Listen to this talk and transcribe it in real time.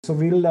So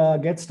we'll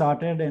get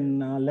started in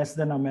less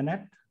than a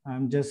minute.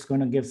 I'm just going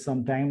to give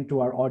some time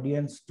to our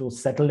audience to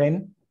settle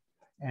in.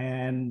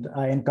 And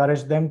I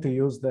encourage them to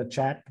use the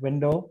chat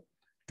window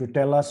to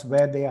tell us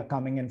where they are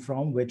coming in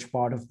from, which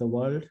part of the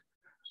world.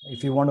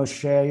 If you want to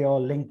share your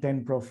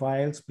LinkedIn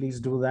profiles,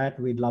 please do that.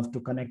 We'd love to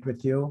connect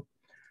with you.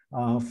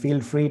 Feel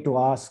free to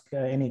ask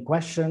any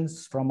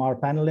questions from our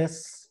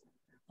panelists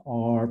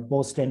or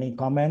post any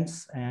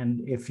comments.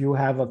 And if you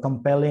have a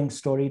compelling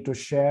story to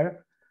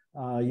share,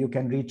 you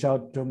can reach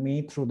out to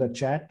me through the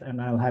chat, and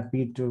I'll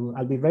be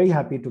very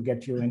happy to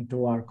get you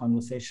into our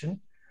conversation.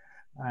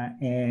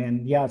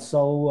 We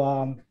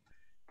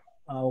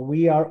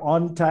are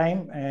on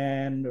time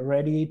and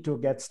ready to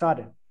get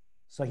started.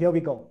 So here we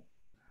go.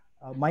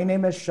 My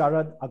name is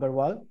Sharad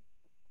Agarwal.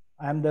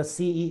 I'm the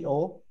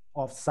CEO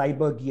of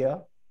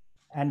CyberGear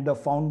and the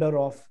founder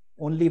of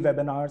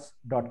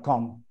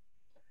onlywebinars.com.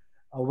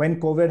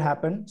 When COVID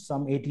happened,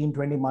 some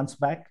 18-20 months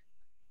back,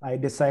 I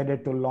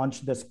decided to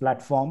launch this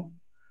platform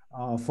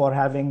for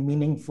having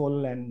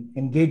meaningful and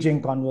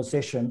engaging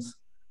conversations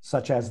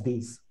such as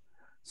these.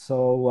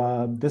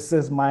 So this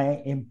is my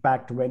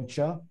impact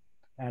venture,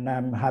 and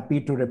I'm happy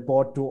to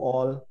report to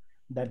all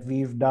that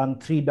we've done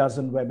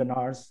 36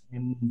 webinars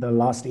in the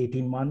last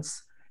 18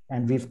 months,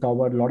 and we've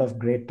covered a lot of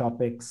great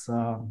topics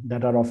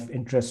that are of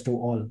interest to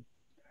all.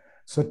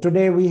 So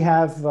today we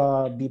have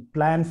the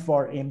Plan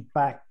for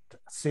Impact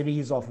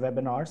series of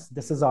webinars.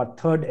 This is our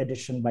third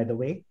edition, by the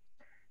way.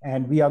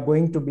 And we are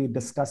going to be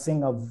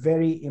discussing a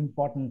very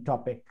important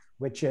topic,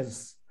 which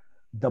is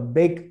the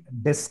big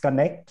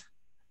disconnect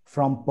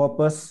from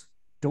purpose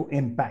to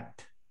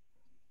impact.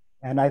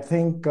 And I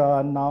think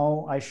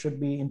now I should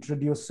be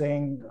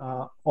introducing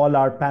all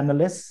our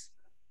panelists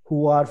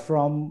who are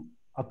from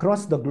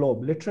across the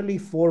globe, literally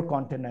 4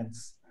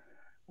 continents.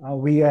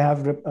 We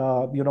have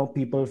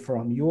people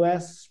from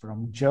US,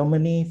 from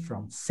Germany,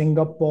 from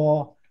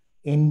Singapore,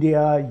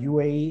 India,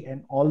 UAE,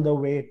 and all the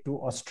way to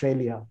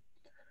Australia.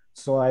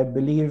 So I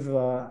believe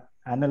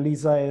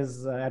Annalisa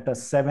is at a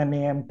 7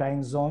 a.m.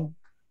 time zone,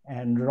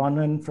 and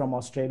Ronan from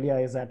Australia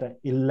is at a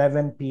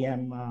 11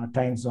 p.m.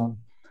 Time zone.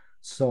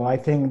 So I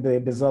think they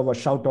deserve a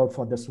shout out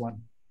for this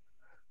one.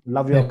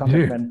 Love your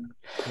commitment.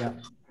 Yeah.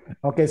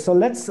 Okay, so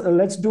let's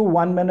do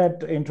 1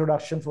 minute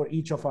introduction for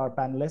each of our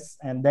panelists,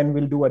 and then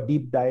we'll do a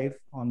deep dive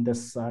on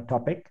this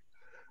topic.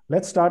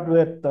 Let's start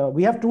with,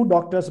 we have 2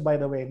 doctors, by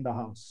the way, in the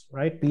house,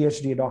 right?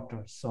 PhD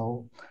doctors.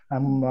 So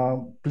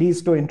I'm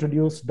pleased to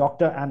introduce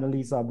Dr.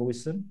 Annalisa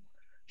Boysen.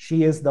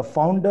 She is the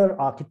founder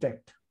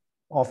architect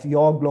of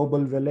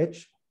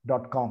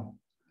yourglobalvillage.com.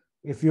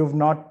 If you've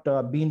not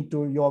been to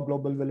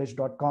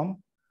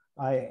yourglobalvillage.com,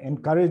 I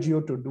encourage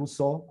you to do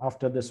so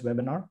after this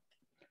webinar.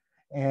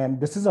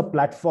 And this is a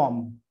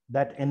platform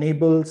that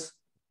enables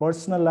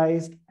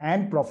personalized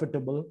and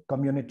profitable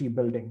community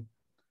building.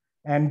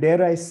 And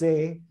dare I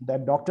say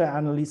that Dr.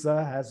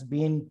 Annalisa has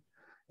been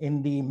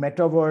in the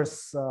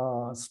metaverse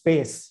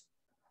space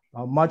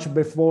much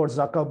before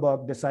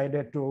Zuckerberg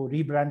decided to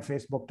rebrand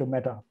Facebook to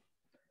Meta.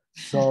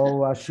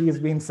 So she has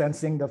been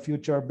sensing the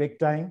future big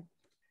time.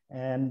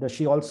 And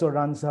she also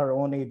runs her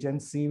own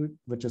agency,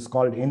 which is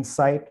called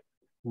Insight,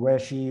 where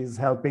she is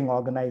helping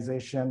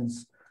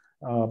organizations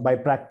by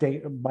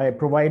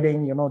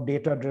providing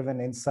data-driven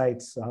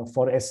insights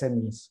for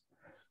SMEs.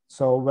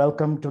 So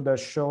welcome to the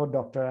show,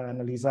 Dr.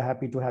 Annalisa.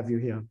 Happy to have you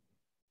here.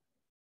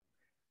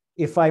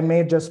 If I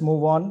may just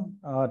move on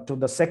to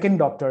the second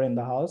doctor in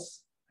the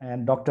house,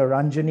 and Dr.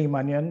 Ranjini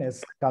Manian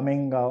is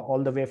coming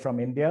all the way from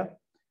India,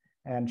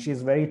 and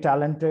she's very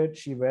talented.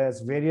 She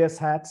wears various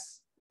hats.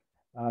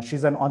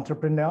 She's an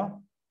entrepreneur,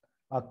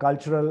 a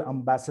cultural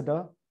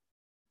ambassador,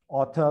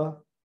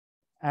 author,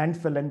 and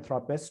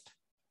philanthropist,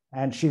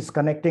 and she's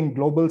connecting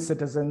global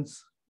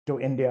citizens to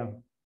India.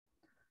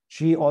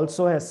 She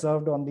also has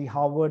served on the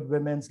Harvard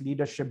Women's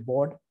Leadership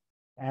Board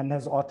and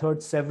has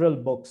authored several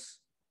books,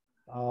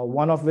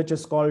 one of which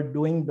is called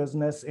Doing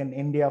Business in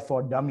India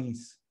for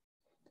Dummies.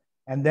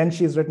 And then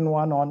she's written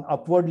one on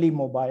Upwardly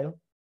Mobile,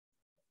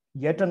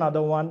 yet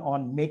another one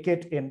on Make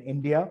It in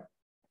India.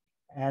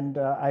 And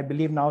I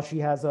believe now she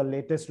has her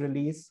latest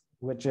release,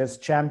 which is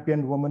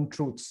Champion Woman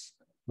Truths,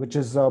 which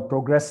is a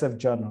progressive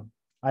journal.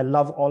 I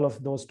love all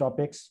of those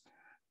topics.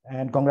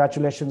 And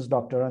congratulations,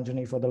 Dr.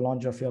 Ranjini, for the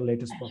launch of your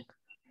latest book.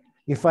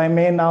 If I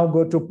may now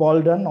go to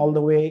Paul Dunn, all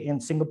the way in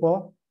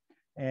Singapore.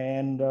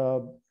 And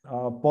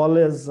Paul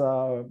is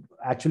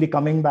actually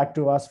coming back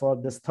to us for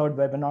this third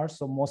webinar.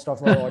 So most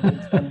of our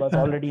audience members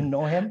already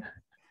know him.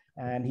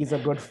 And he's a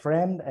good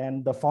friend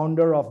and the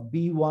founder of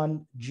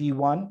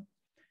B1G1,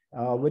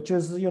 which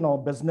is,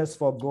 Business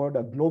for Good,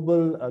 a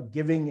global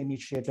giving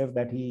initiative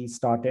that he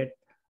started.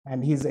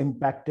 And he's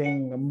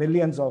impacting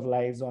millions of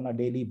lives on a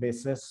daily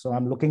basis. So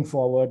I'm looking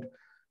forward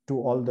to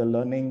all the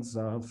learnings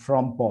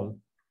from Paul.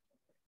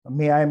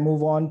 May I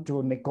move on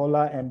to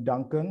Nicola and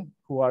Duncan,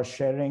 who are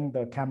sharing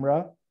the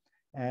camera.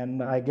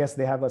 And I guess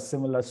they have a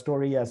similar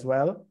story as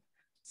well.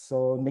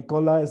 So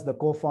Nicola is the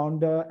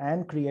co-founder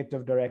and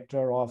creative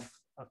director of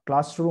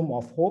Classroom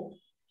of Hope.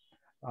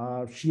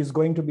 She is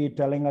going to be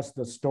telling us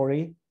the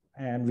story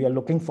And we are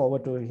looking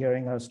forward to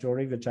hearing her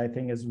story, which I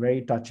think is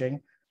very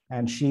touching.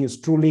 And she is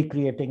truly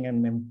creating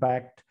an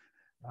impact,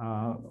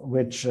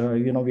 which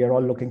we are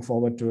all looking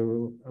forward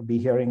to be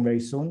hearing very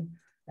soon.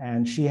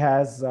 And she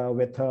has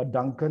with her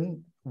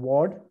Duncan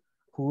Ward,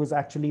 who is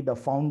actually the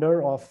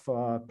founder of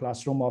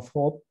Classroom of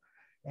Hope.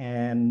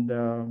 And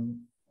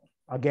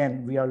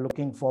again, we are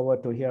looking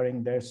forward to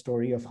hearing their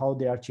story of how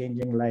they are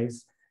changing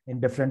lives in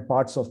different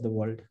parts of the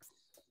world.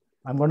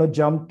 I'm going to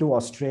jump to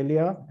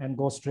Australia and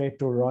go straight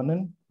to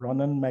Ronan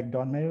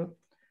McDonnell.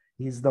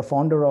 He's the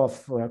founder of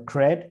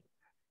CRED,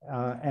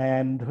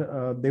 and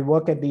they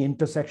work at the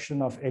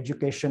intersection of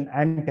education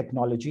and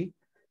technology,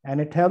 and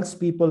it helps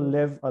people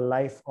live a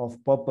life of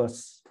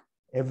purpose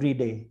every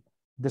day.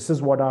 This is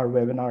what our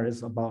webinar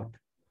is about.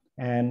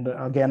 And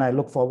again, I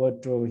look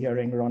forward to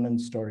hearing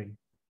Ronan's story.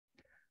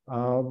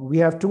 We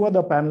have two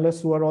other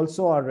panelists who are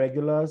also our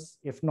regulars,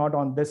 if not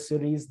on this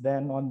series,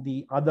 then on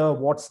the other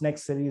What's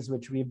Next series,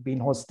 which we've been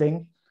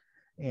hosting.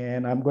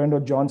 And I'm going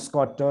to John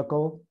Scott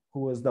Turco,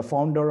 who is the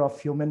founder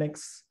of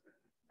Humanix,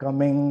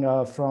 coming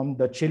from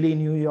the Chile,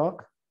 New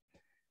York.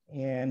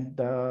 And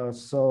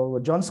so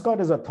John Scott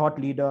is a thought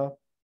leader.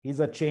 He's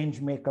a change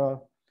maker,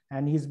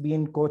 and he's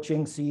been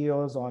coaching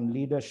CEOs on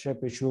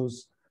leadership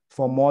issues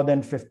for more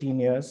than 15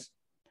 years.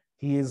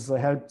 He's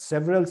helped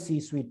several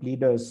C-suite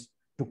leaders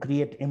to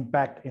create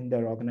impact in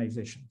their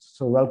organizations.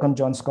 So welcome,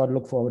 John Scott.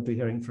 Look forward to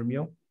hearing from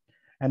you.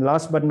 And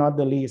last but not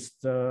the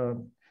least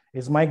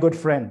is my good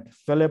friend,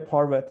 Philip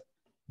Horvath.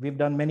 We've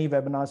done many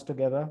webinars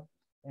together,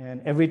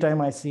 and every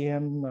time I see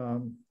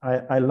him,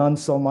 I learn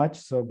so much.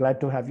 So glad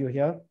to have you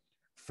here.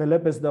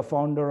 Philip is the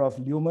founder of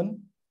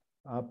Lumen.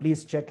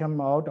 Please check him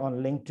out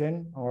on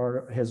LinkedIn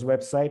or his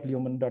website,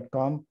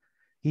 lumen.com.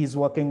 He's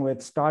working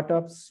with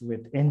startups,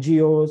 with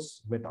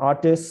NGOs, with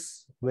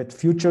artists, with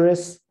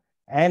futurists,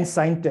 and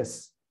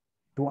scientists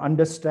to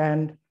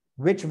understand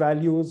which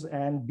values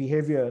and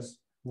behaviors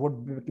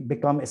would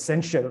become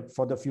essential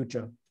for the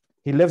future.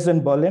 He lives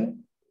in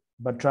Berlin,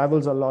 but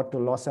travels a lot to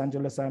Los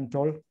Angeles, I'm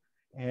told,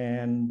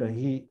 and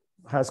he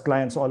has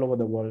clients all over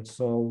the world.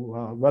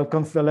 So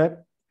welcome,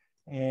 Philip.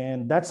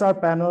 And that's our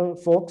panel,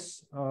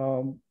 folks.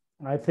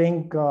 I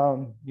think,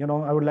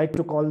 I would like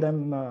to call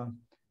them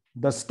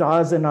the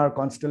stars in our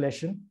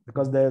constellation,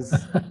 because there's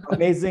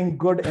amazing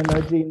good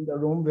energy in the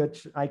room,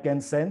 which I can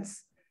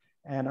sense.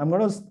 And I'm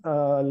going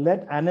to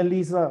let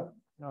Annalisa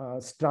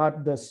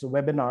start this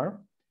webinar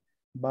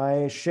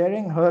by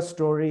sharing her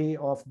story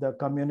of the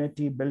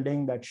community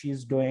building that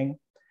she's doing.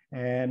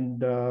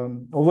 And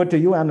over to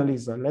you,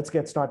 Annalisa. Let's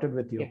get started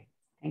with you.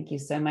 Thank you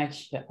so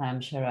much,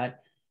 Sharad.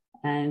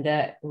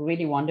 And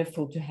really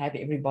wonderful to have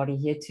everybody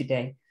here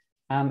today.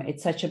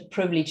 It's such a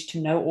privilege to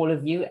know all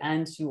of you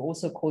and to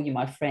also call you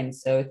my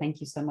friends. So thank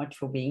you so much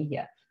for being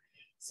here.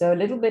 So a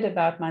little bit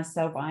about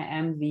myself. I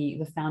am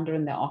the founder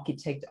and the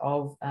architect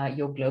of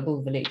Your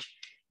Global Village,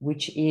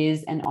 which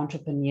is an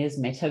entrepreneur's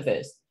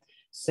metaverse.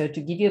 So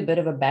to give you a bit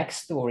of a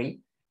backstory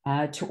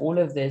to all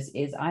of this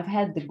is I've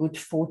had the good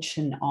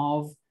fortune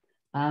of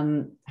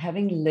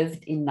having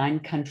lived in 9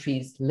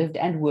 countries, lived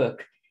and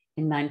worked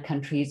in 9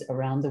 countries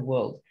around the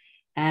world.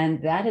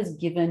 And that has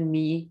given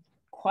me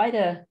quite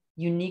a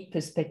unique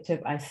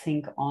perspective, I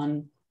think,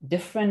 on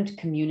different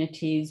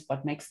communities,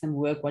 what makes them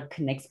work, what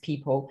connects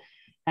people,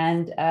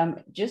 and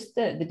just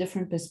the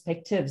different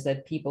perspectives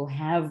that people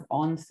have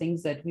on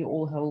things that we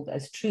all hold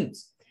as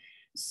truths.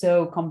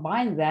 So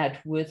combine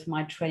that with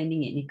my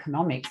training in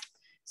economics,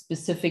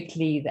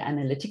 specifically the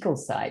analytical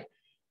side.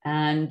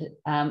 And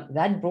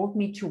that brought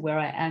me to where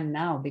I am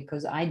now,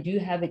 because I do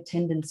have a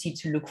tendency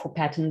to look for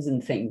patterns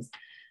in things.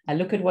 I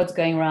look at what's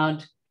going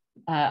around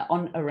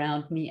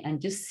me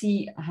and just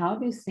see how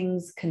do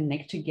things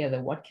connect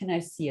together? What can I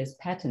see as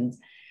patterns?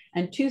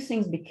 And 2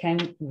 things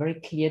became very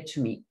clear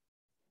to me.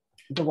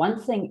 The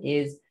one thing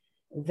is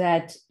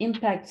that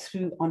impact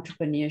through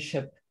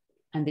entrepreneurship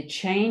and the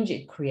change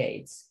it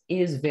creates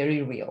is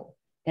very real.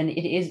 And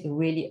it is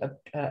really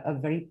a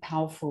very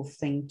powerful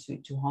thing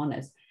to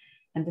harness.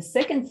 And the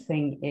second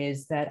thing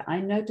is that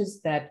I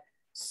noticed that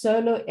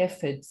solo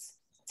efforts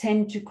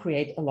tend to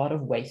create a lot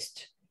of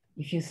waste,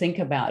 if you think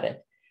about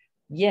it.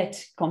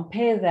 Yet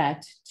compare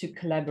that to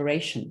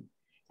collaboration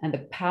and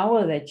the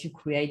power that you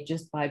create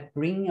just by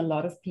bringing a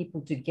lot of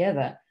people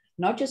together,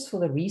 not just for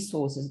the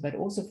resources, but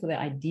also for the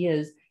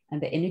ideas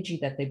and the energy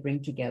that they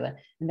bring together.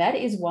 And that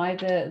is why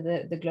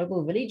the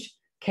Global Village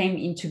came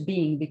into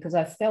being, because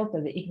I felt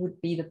that it would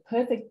be the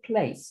perfect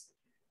place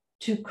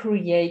to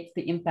create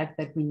the impact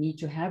that we need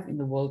to have in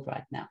the world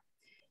right now.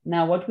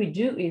 Now, what we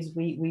do is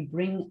we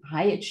bring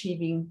high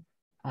achieving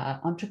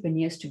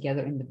entrepreneurs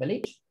together in the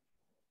village,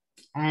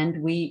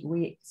 and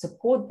we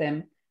support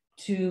them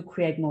to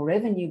create more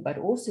revenue, but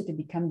also to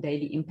become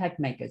daily impact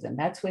makers. And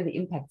that's where the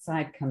impact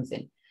side comes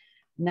in.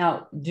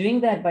 Now,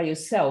 doing that by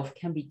yourself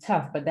can be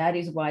tough, but that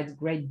is why it's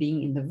great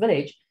being in the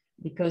village,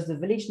 because the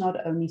village not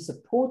only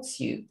supports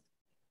you,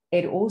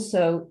 it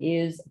also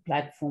is a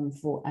platform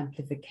for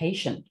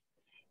amplification.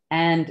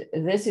 And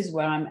this is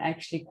where I'm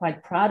actually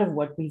quite proud of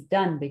what we've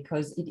done,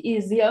 because it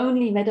is the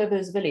only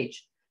metaverse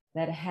village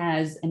that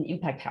has an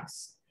impact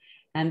house.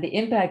 And the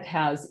Impact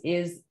House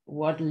is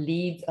what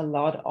leads a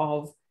lot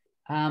of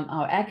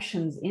our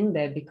actions in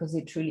there, because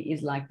it truly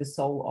is like the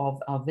soul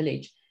of our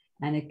village,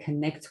 and it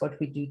connects what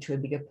we do to a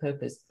bigger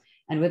purpose.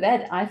 And with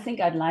that, I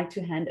think I'd like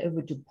to hand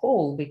over to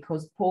Paul,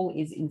 because Paul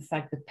is in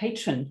fact the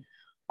patron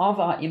of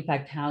our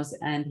Impact House,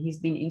 and he's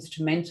been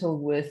instrumental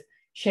with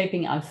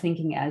shaping our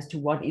thinking as to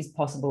what is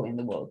possible in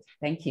the world.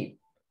 Thank you.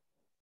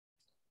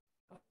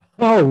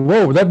 Oh,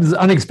 whoa, that was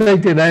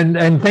unexpected.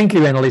 And thank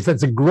you, Annelies.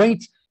 That's a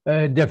great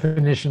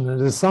definition.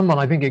 And as someone,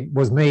 I think it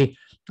was me,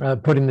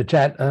 put in the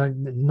chat,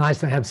 nice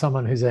to have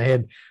someone who's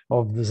ahead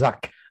of the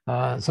Zuck.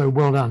 So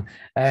well done.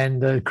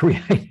 And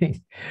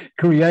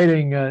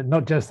creating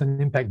not just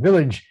an impact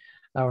village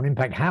or an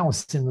impact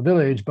house in the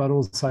village, but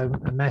also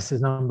a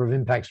massive number of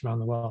impacts around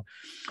the world.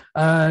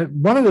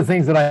 One of the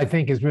things that I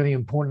think is really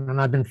important,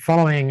 and I've been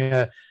following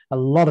a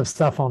lot of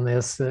stuff on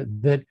this,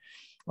 that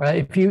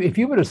if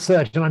you were to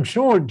search, and I'm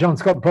sure John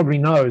Scott probably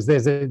knows,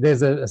 there's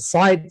a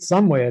site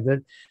somewhere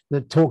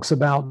that talks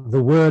about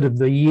the word of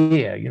the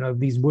year, you know,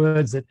 these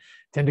words that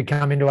tend to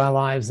come into our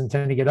lives and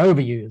tend to get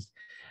overused.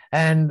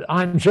 And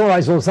I'm sure I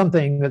saw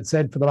something that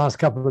said for the last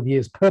couple of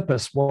years,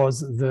 purpose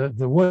was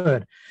the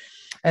word.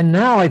 And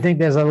now I think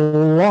there's a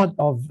lot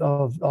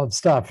of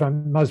stuff.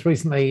 Most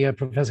recently,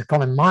 Professor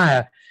Colin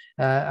Meyer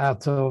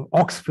out of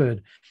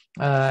Oxford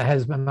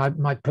has been, I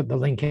might put the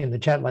link in the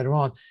chat later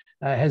on,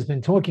 has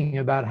been talking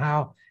about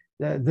how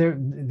there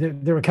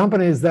are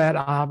companies that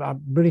are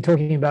really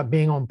talking about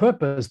being on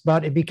purpose,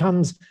 but it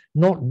becomes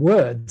not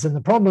words. And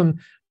the problem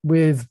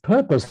with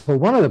purpose, or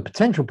one of the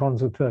potential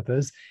problems with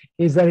purpose,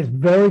 is that it's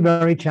very,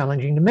 very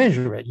challenging to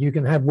measure it. You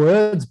can have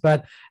words,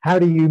 but how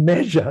do you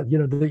measure, you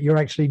know, that you're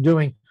actually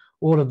doing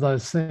all of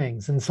those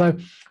things? And so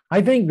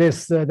I think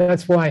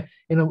that's why,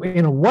 in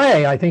a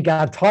way, I think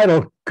our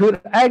title could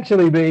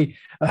actually be,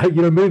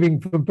 moving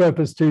from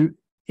purpose to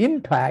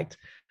impact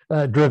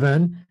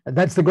driven.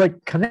 That's the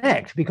great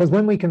connect, because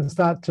when we can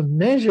start to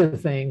measure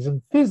things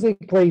and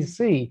physically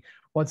see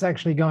what's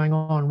actually going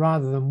on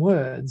rather than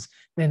words,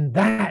 then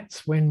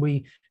that's when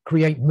we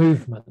create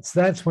movements.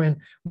 That's when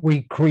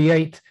we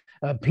create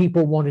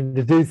people wanting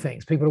to do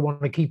things, people who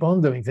want to keep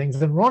on doing things.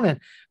 And Ronit,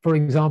 for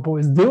example,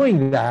 is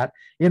doing that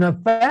in a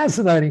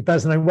fascinating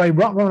way.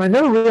 Ron, I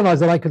never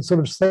realized that I could sort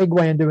of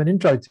segue and do an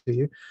intro to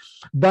you,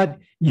 but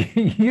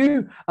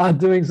you are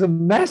doing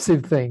some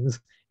massive things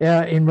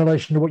in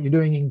relation to what you're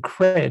doing in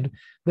CRED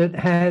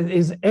that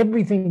is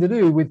everything to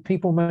do with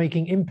people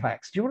making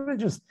impacts. Do you want to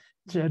just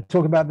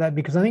talk about that?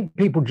 Because I think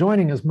people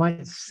joining us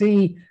might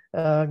see,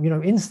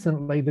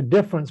 instantly the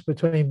difference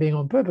between being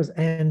on purpose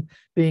and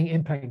being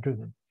impact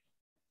driven.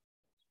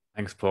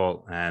 Thanks,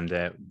 Paul. And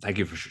thank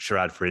you,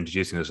 Sharad, for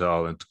introducing us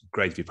all. And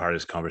great to be part of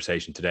this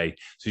conversation today.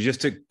 So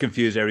just to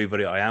confuse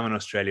everybody, I am in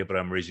Australia, but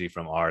I'm originally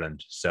from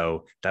Ireland.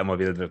 So that might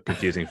be a little bit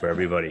confusing for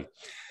everybody.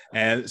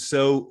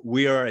 So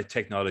we are a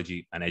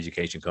technology and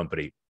education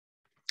company,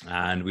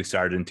 and we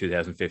started in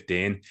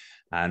 2015.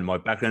 And my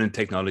background in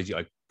technology,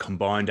 I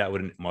combined that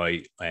with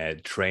my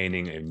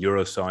training in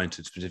neuroscience,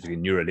 and specifically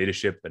neuro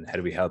leadership, and how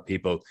do we help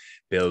people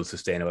build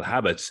sustainable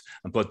habits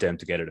and put them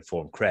together to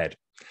form CRED.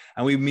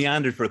 And we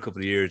meandered for a couple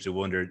of years and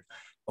wondered,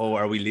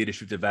 are we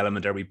leadership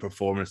development? Are we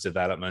performance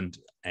development?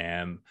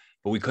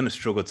 But we kind of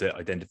struggled to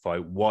identify,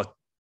 what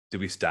do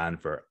we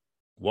stand for?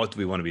 What do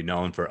we want to be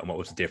known for? And what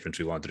was the difference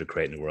we wanted to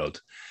create in the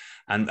world?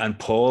 And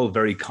Paul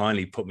very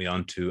kindly put me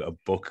onto a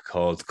book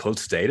called Cult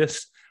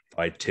Status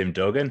by Tim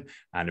Duggan.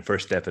 And the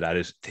first step of that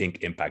is think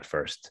impact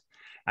first.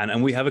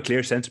 And we have a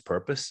clear sense of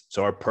purpose.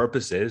 So our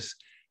purpose is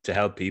to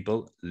help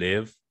people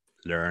live,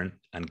 learn,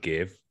 and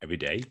give every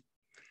day.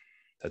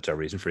 That's our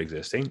reason for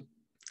existing.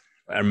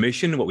 Our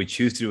mission, what we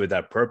choose to do with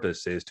that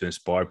purpose, is to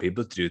inspire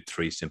people to do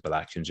 3 simple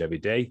actions every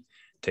day.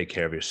 Take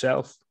care of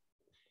yourself,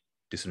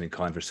 do something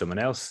kind for someone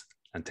else,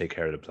 and take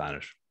care of the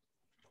planet.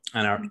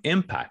 And our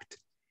impact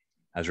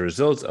as a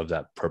result of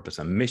that purpose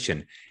and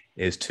mission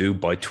is to,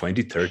 by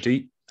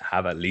 2030,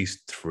 have at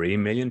least 3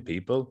 million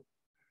people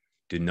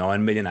do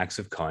 9 million acts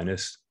of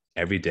kindness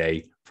every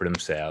day for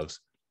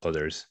themselves,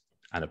 others,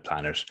 and the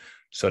planet,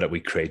 so that we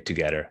create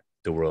together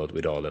the world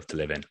we'd all love to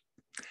live in.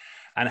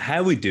 And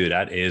how we do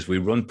that is we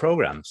run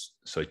programs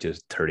such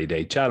as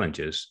 30-day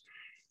challenges,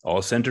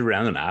 all centered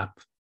around an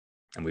app.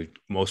 And we've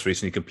most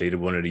recently completed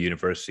one at the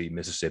University of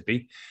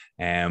Mississippi,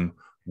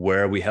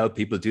 where we help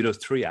people do those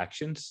 3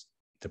 actions.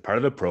 They're part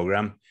of a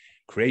program,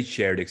 create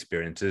shared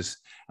experiences,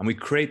 and we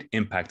create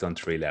impact on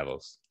 3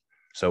 levels.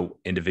 So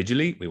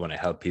individually, we want to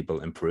help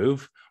people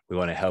improve. We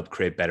want to help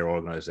create better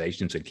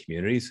organizations and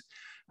communities.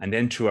 And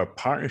then through our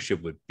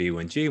partnership with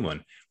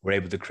B1G1, we're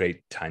able to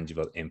create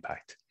tangible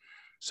impact.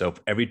 So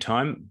every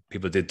time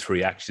people did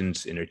 3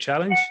 actions in their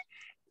challenge,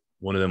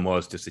 one of them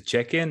was just to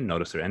check in,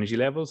 notice their energy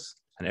levels.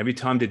 And every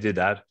time they did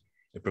that,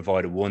 it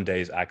provided 1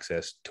 day's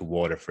access to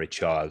water for a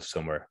child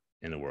somewhere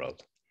in the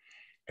world.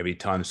 Every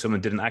time someone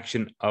did an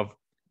action of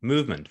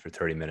movement for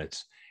 30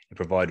 minutes, it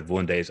provided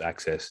 1 day's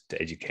access to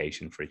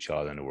education for a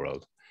child in the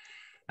world.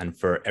 And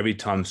for every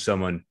time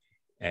someone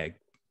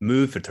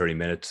moved for 30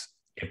 minutes,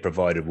 it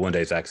provided 1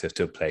 day's access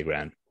to a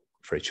playground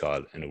for a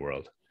child in the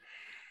world.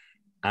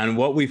 And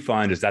what we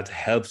find is that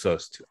helps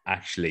us to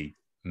actually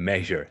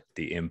measure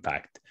the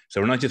impact.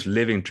 So we're not just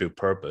living through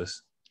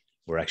purpose,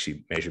 we're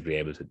actually measurably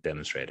able to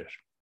demonstrate it.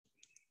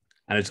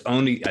 And it's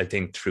only, I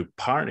think, through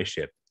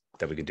partnership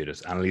that we can do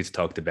this. Annalise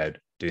talked about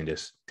doing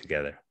this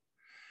together.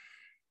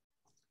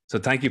 So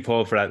thank you,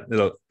 Paul, for that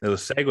little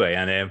segue.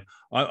 And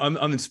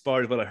I'm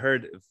inspired. Well, I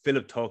heard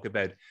Philip talk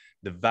about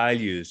the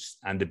values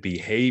and the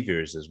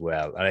behaviors as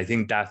well. And I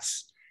think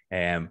that's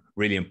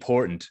really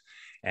important.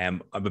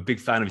 I'm a big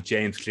fan of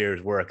James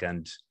Clear's work,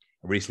 and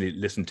I recently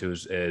listened to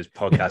his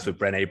podcast with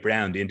Brené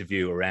Brown, the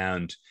interview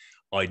around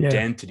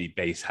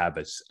identity-based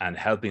habits and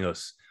helping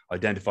us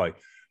identify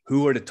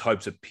who are the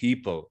types of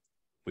people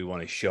we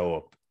want to show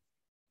up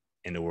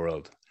in the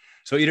world.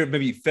 So either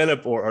maybe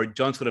Philip or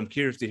John Scott, I'm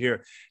curious to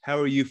hear, how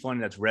are you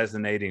finding that's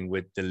resonating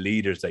with the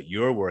leaders that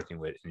you're working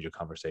with in your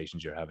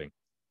conversations you're having?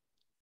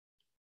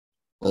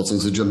 Well,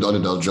 since you jumped on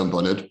it, I'll jump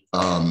on it.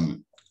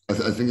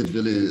 I think it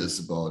really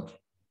is about,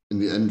 in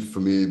the end, for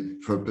me,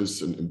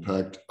 purpose and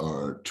impact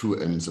are two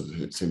ends of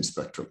the same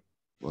spectrum.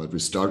 Right? We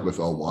start with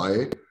our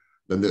why,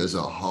 then there's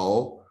a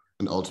how,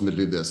 and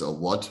ultimately there's a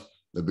what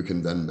that we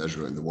can then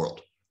measure in the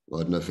world.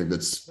 Right? And I think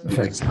that's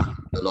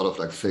a lot of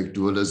like fake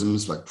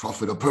dualisms, like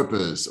profit or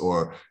purpose,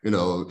 or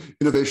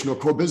innovation or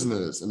core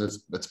business, and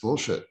that's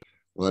bullshit.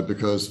 Right?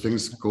 Because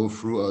things go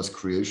through us,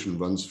 creation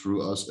runs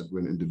through us. If we're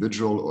an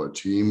individual or a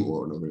team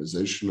or an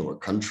organization or a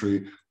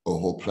country or a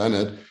whole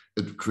planet,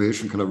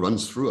 creation kind of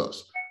runs through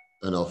us.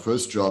 And our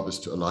first job is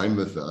to align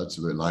with that.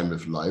 So we align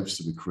with life.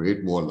 So we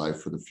create more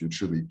life for the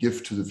future. We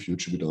give to the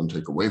future. We don't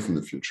take away from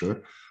the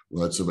future.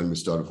 Right? So when we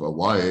start with our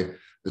why,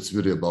 it's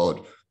really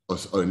about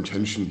our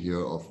intention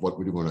here of what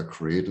we want to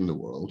create in the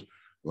world.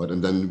 Right?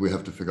 And then we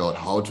have to figure out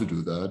how to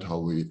do that,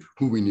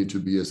 who we need to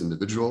be as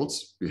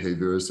individuals,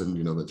 behaviors,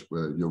 and that's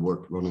where your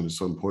work, Ronan, is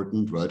so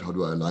important, right? How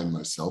do I align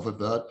myself with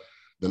that?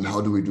 Then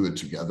how do we do it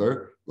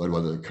together? Right?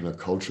 What are the kind of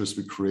cultures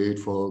we create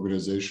for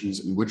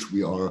organizations in which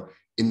we are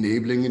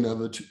enabling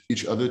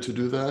each other to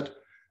do that?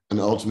 And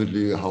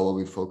ultimately, how are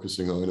we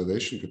focusing our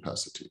innovation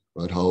capacity,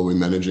 right? How are we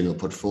managing a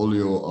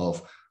portfolio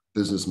of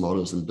business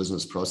models and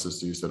business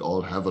processes that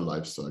all have a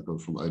life cycle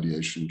from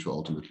ideation to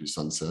ultimately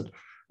sunset,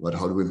 right?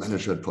 How do we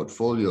manage that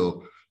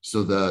portfolio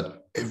so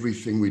that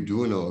everything we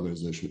do in our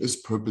organization is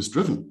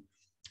purpose-driven?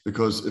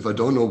 Because if I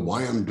don't know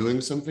why I'm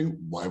doing something,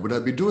 why would I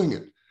be doing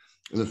it?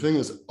 And the thing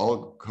is,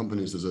 all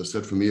companies, as I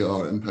said, for me,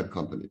 are impact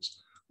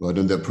companies. Right?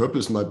 And their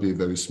purpose might be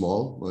very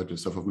small, right? They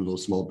suffer from a little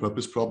small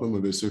purpose problem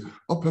where they say,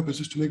 our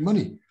purpose is to make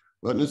money.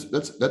 Right? And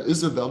that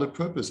is a valid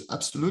purpose,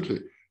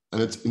 absolutely.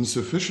 And it's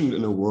insufficient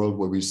in a world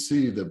where we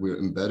see that we're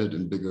embedded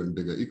in bigger and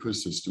bigger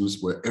ecosystems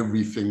where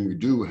everything we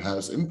do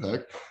has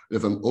impact.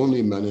 If I'm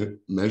only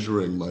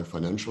measuring my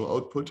financial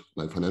output,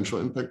 my financial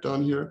impact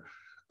down here,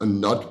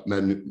 and not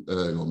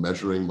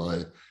measuring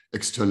my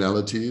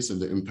externalities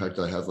and the impact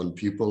I have on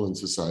people and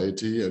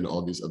society and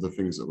all these other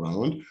things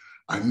around,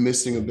 I'm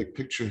missing a big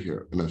picture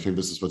here. And I think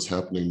this is what's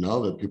happening now,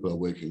 that people are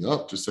waking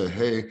up to say,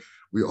 hey,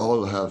 we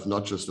all have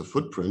not just a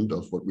footprint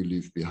of what we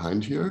leave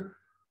behind here,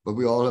 but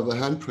we all have a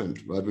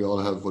handprint, right? We all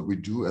have what we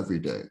do every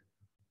day.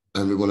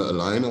 And we want to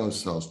align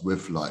ourselves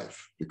with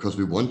life because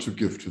we want to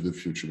give to the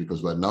future.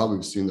 Because right now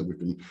we've seen that we've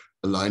been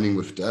aligning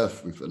with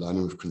death, we've been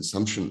aligning with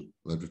consumption,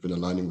 right? We've been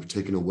aligning with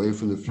taking away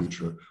from the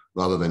future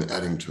rather than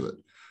adding to it.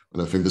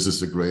 And I think this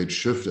is a great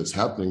shift that's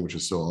happening, which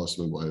is so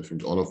awesome, and why I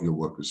think all of your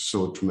work is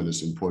so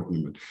tremendously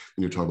important. When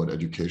you talk about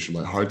education,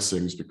 my heart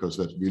sings because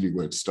that's really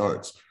where it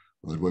starts,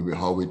 right?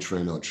 How we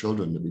train our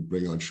children, that we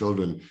bring our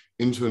children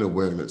into an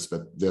awareness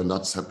that they're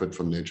not separate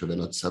from nature, they're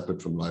not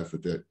separate from life,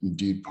 that they're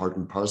indeed part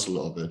and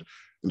parcel of it,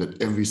 and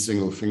that every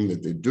single thing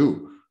that they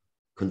do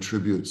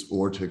contributes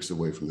or takes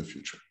away from the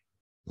future.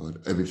 Right?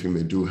 Everything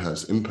they do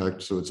has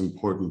impact, so it's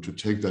important to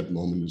take that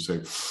moment and say,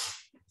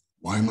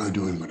 why am I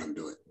doing what I'm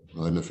doing?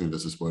 Right? And I think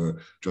this is where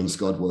John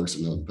Scott works,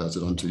 and I'll pass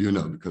it on to you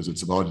now, because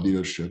it's about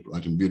leadership,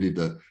 right? And really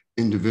the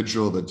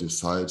individual that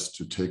decides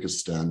to take a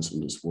stance in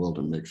this world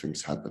and make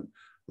things happen,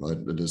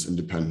 right? That is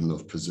independent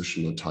of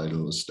position or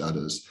title or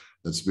status.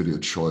 That's really a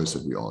choice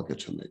that we all get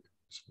to make.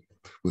 So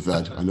with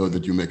that, I know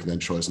that you make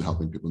that choice and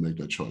helping people make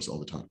that choice all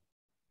the time.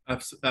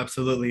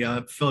 Absolutely.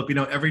 Philip,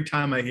 every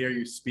time I hear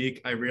you speak,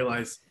 I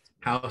realize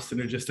how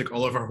synergistic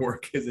all of our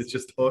work is. It's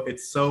just,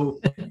 it's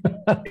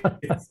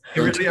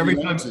really every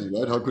time.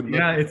 Right? How could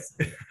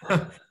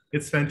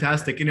it's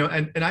fantastic.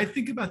 And I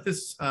think about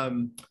this,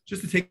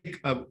 just to take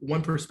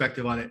one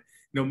perspective on it,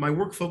 my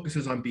work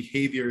focuses on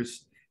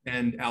behaviors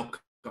and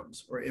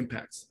outcomes or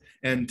impacts.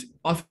 And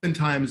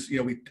oftentimes,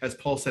 as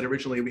Paul said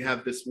originally, we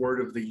have this word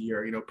of the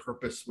year,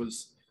 purpose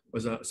was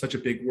such a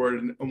big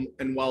word.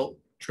 And while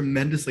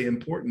tremendously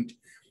important,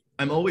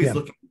 I'm always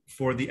looking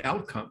for the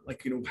outcome.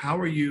 Like, how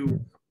are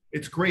you?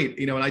 It's great,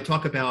 and I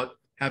talk about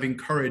having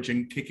courage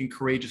and taking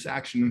courageous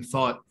action and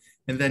thought,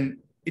 and then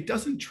it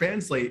doesn't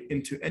translate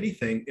into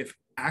anything if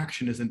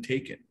action isn't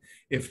taken.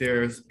 If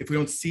we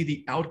don't see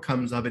the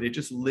outcomes of it, it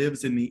just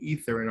lives in the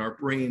ether in our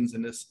brains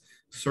in this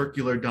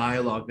circular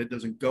dialogue that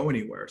doesn't go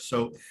anywhere.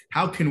 So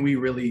how can we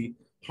really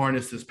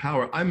harness this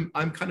power? I'm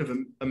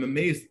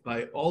amazed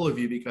by all of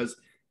you, because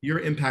you're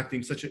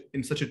impacting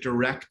in such a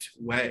direct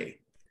way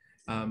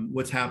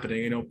what's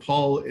happening. You know,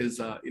 Paul is,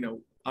 you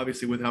know,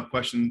 obviously without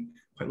question,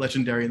 quite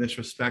legendary in this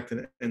respect,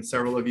 and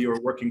several of you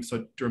are working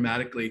so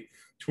dramatically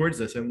towards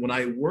this. And when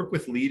I work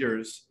with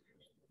leaders,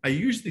 I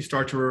usually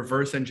start to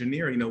reverse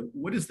engineer, you know,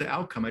 what is the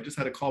outcome? I just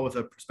had a call with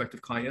a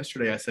prospective client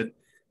yesterday. I said,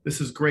 this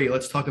is great,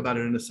 let's talk about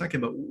it in a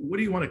second, but what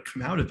do you want to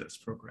come out of this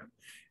program?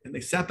 And they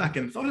sat back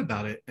and thought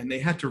about it, and they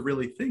had to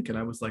really think. And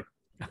I was like,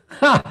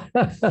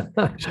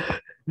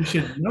 you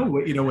should know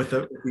what, you know, what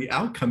the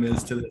outcome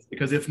is to this,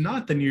 because if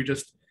not, then you're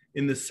just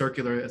in this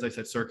circular, as I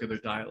said, circular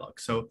dialogue.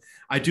 So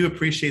I do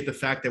appreciate the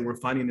fact that we're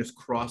finding this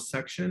cross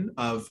section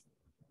of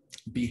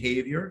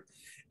behavior.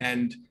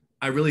 And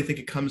I really think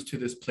it comes to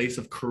this place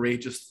of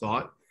courageous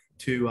thought.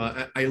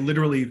 I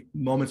literally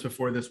moments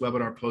before this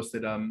webinar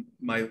posted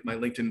my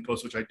LinkedIn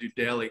post, which I do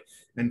daily.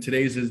 And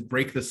today's is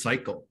break the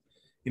cycle.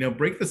 You know,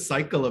 break the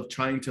cycle of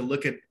trying to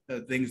look at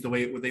things the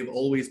way they've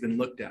always been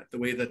looked at, the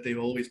way that they've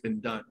always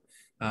been done,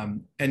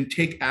 and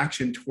take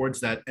action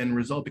towards that end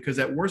result. Because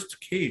at worst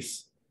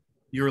case,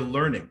 you're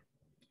learning.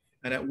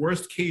 And at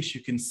worst case,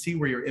 you can see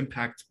where your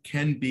impact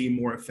can be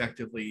more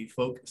effectively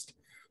focused.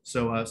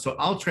 So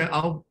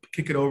I'll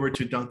kick it over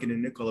to Duncan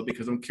and Nicola,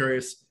 because I'm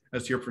curious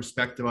as to your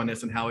perspective on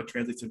this and how it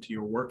translates into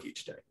your work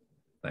each day.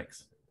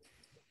 Thanks.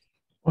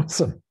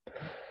 Awesome.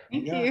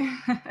 Thank you.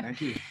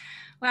 Thank you.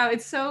 Wow,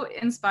 it's so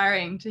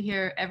inspiring to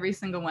hear every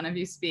single one of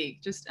you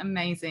speak. Just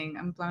amazing.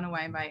 I'm blown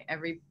away by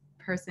every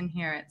person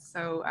here. It's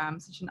so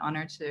such an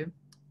honor to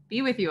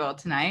be with you all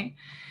tonight.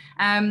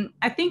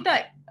 I think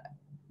that,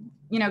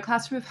 you know,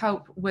 Classroom of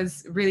Hope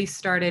was really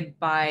started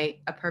by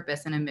a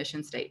purpose and a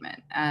mission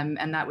statement,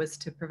 and that was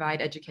to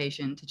provide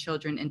education to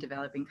children in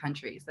developing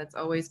countries. That's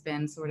always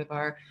been sort of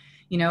our,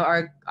 you know,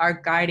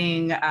 our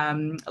guiding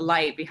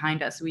light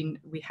behind us. We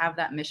have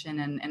that mission,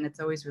 and it's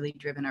always really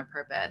driven our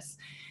purpose.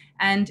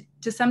 And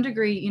to some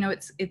degree, you know,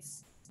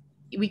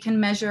 we can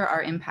measure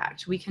our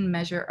impact. We can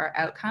measure our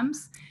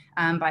outcomes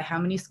by how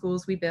many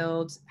schools we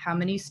build, how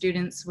many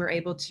students we're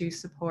able to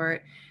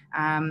support,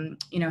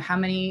 you know, how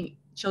many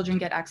children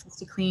get access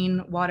to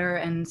clean water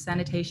and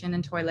sanitation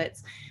and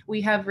toilets.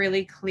 We have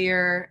really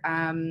clear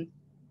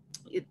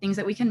things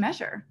that we can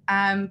measure.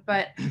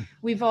 But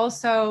we've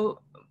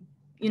also,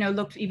 you know,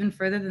 looked even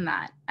further than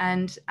that.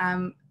 And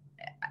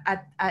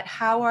at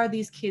how are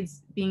these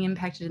kids being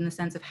impacted in the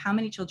sense of how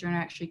many children are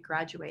actually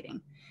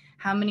graduating?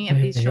 How many of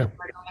these children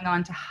are going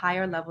on to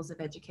higher levels of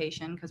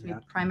education? Because we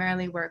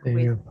primarily work with,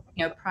 you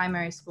know,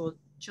 primary school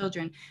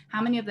children.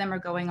 How many of them are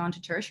going on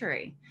to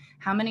tertiary?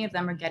 How many of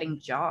them are getting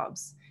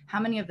jobs? How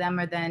many of them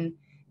are then,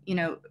 you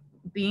know,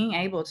 being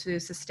able to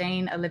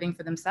sustain a living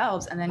for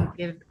themselves and then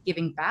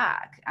giving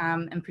back?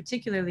 And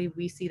particularly,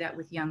 we see that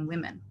with young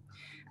women,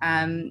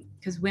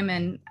 because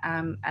women,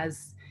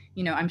 as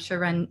you know, I'm sure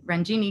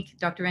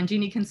Dr.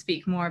 Ranjini can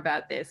speak more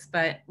about this,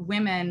 but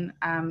women,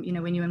 you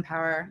know, when you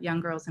empower young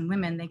girls and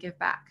women, they give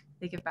back.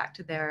 They give back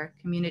to their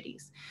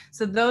communities.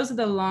 So those are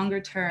the longer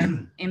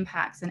term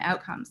impacts and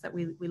outcomes that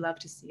we love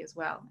to see as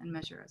well and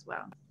measure as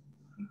well.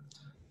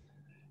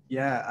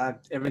 Yeah,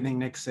 everything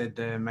Nick said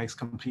makes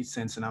complete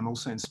sense, and I'm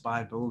also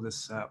inspired by all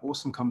this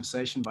awesome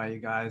conversation by you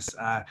guys.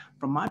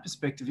 From my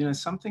perspective, you know,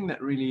 something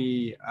that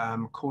really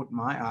caught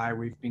my eye,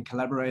 we've been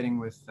collaborating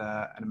with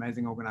an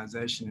amazing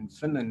organization in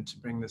Finland to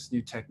bring this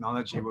new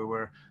technology where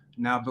we're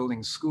now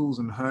building schools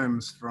and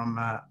homes from,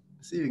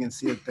 see if you can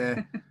see it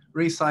there,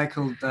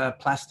 recycled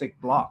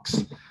plastic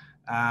blocks.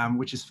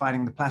 Which is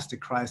fighting the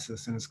plastic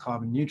crisis and is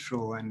carbon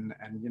neutral. And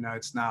you know,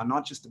 it's now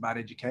not just about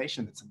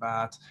education, it's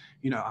about,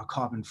 you know, our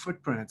carbon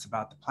footprint, it's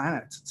about the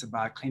planet, it's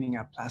about cleaning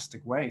up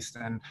plastic waste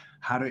and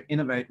how to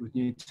innovate with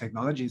new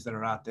technologies that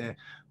are out there.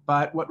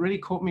 But what really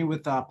caught me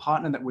with our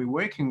partner that we're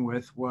working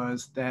with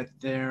was that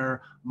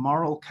their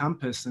moral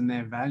compass and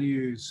their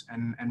values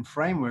and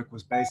framework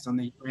was based on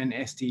the UN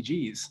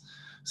SDGs.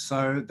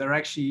 So they're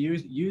actually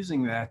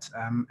using that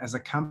as a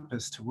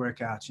compass to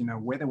work out, you know,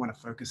 where they want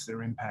to focus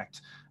their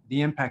impact,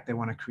 the impact they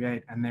want to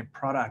create, and their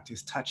product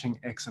is touching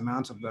X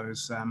amount of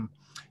those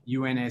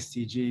UN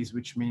SDGs,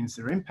 which means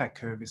their impact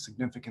curve is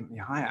significantly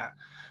higher.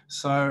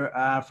 So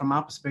from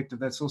our perspective,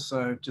 that's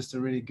also just a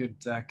really good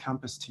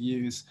compass to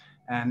use.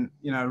 And,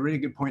 you know, a really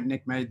good point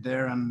Nick made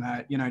there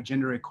on, you know,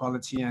 gender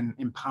equality and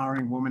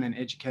empowering women and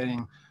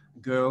educating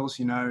girls.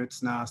 You know,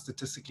 it's now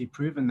statistically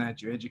proven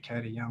that you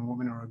educate a young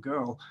woman or a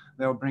girl,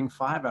 they'll bring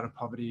 5 out of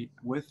poverty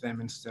with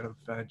them instead of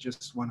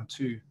just 1 or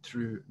 2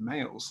 through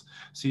males.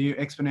 So you're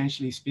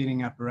exponentially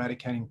speeding up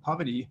eradicating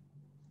poverty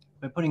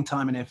by putting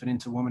time and effort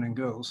into women and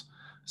girls.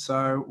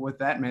 So with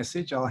that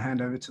message, I'll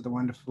hand over to the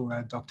wonderful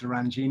Dr.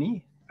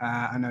 Ranjini.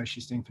 I know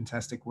she's doing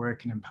fantastic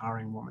work in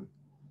empowering women.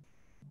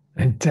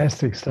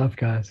 Fantastic stuff,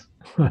 guys.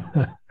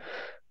 Dr.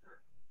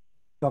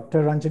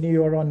 Ranjini,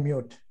 you are on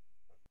mute.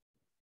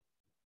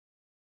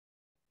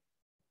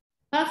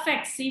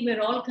 Perfect. See,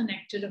 we're all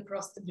connected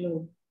across the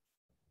globe.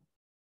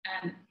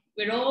 And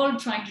we're all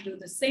trying to do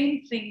the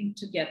same thing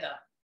together.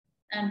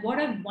 And what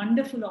a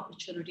wonderful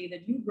opportunity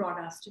that you brought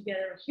us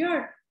together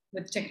here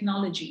with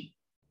technology.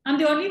 I'm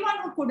the only one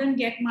who couldn't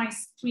get my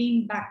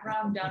screen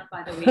background done,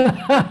 by the way,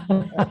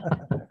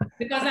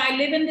 because I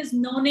live in this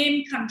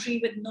no-name country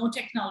with no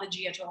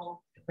technology at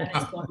all, and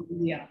it's called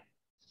India.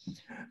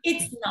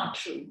 It's not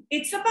true.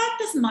 It's about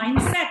this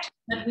mindset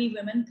that we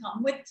women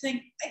come with,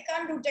 saying, I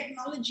can't do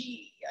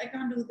technology, I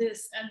can't do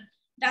this. And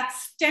that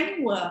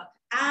STEM work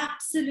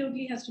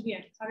absolutely has to be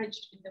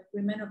encouraged in the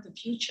women of the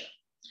future,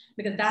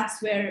 because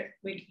that's where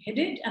we're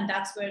headed, and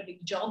that's where the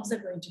jobs are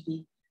going to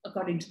be,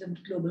 according to the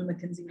Global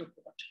McKinsey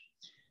report.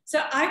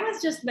 So I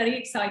was just very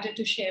excited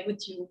to share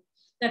with you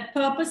that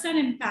purpose and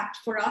impact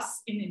for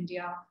us in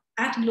India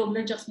at Global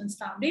Adjustments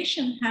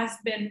Foundation has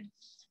been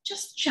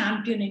just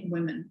championing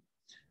women.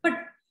 But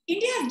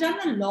India has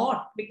done a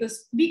lot,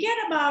 because we get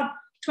about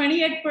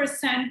 28%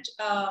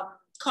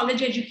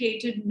 college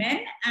educated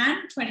men and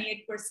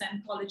 28%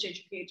 college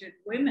educated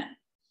women.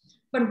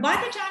 But by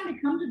the time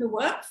we come to the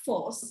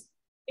workforce,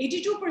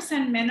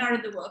 82% men are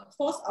in the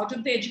workforce out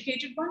of the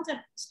educated ones, and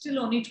still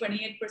only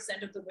 28%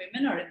 of the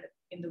women are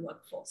in the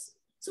workforce.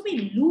 So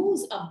we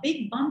lose a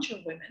big bunch of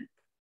women,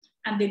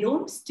 and they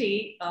don't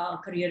stay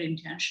career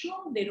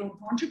intentional, they don't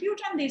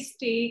contribute, and they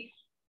stay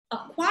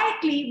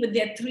quietly with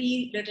their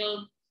three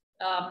little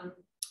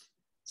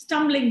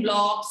stumbling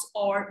blocks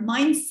or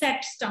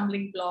mindset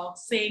stumbling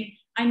blocks, saying,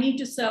 I need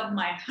to serve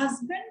my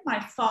husband, my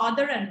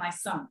father, and my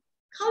son.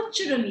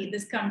 Culturally,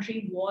 this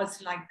country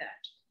was like that.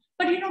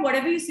 But you know,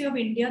 whatever you say of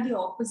India, the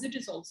opposite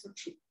is also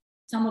true.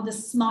 Some of the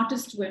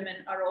smartest women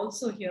are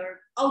also here,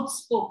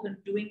 outspoken,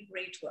 doing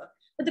great work.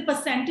 But the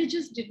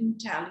percentages didn't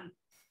tally.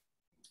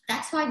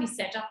 That's why we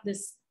set up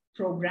this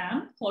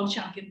program called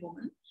Champion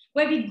Woman,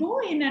 where we go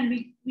in and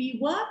we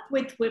work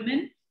with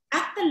women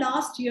at the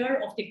last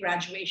year of the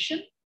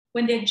graduation,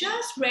 when they're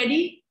just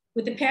ready,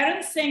 with the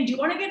parents saying, do you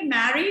want to get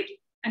married?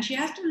 And she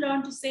has to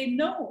learn to say,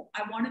 no,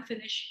 I want to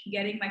finish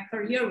getting my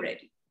career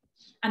ready.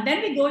 And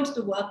then we go into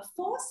the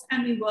workforce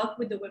and we work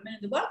with the women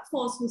in the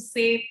workforce who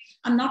say,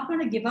 I'm not going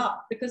to give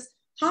up, because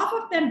half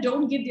of them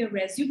don't give their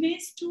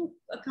resumes to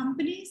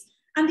companies.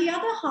 And the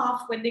other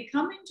half, when they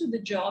come into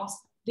the jobs,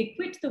 they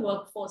quit the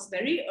workforce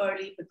very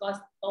early because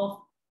of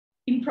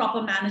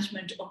improper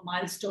management of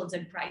milestones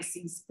and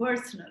crises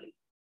personally.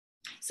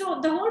 So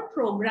the whole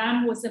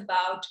program was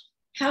about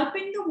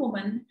helping the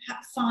woman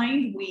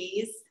find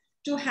ways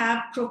to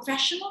have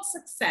professional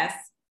success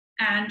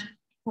and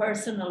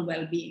personal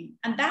well-being.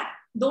 And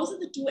those are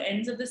the two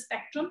ends of the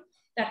spectrum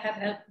that have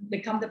helped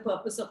become the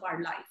purpose of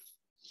our life.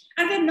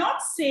 And we're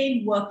not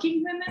saying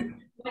working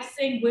women, we're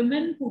saying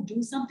women who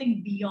do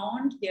something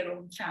beyond their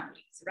own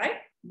families, right?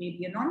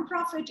 Maybe a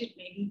nonprofit, it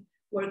may be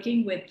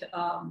working with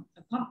a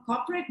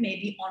corporate,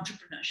 maybe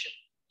entrepreneurship.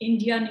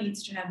 India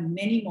needs to have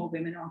many more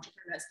women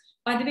entrepreneurs.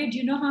 By the way, do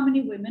you know how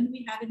many women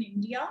we have in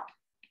India?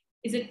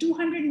 Is it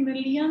 200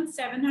 million,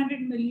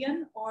 700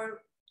 million,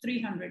 or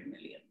 300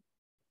 million?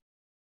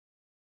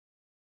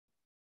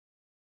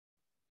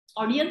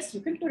 Audience,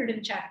 you can put it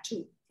in chat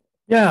too.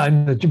 Yeah,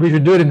 and we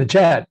should do it in the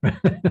chat.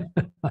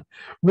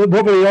 What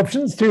were the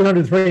options?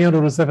 200,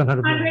 300, or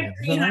 700 million?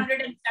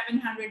 300 and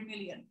 700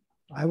 million.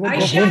 I would go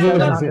for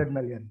 700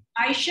 million.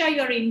 Aisha,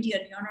 you're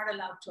Indian. You're not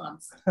allowed to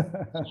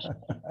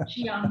answer.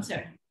 She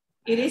answered.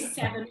 It is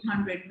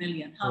 700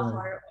 million. Half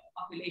our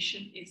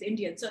population is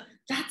Indian. So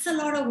that's a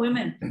lot of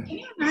women. Can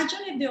you imagine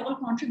if they all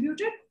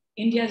contributed?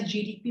 India's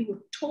GDP would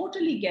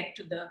totally get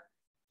to the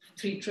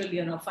 3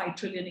 trillion or 5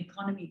 trillion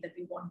economy that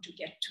we want to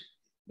get to.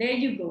 There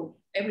you go.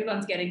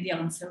 Everyone's getting the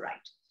answer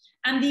right.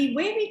 And the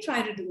way we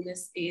try to do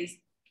this is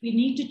we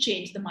need to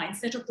change the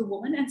mindset of the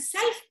woman and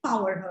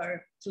self-power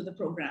her through the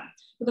program.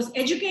 Because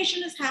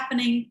education is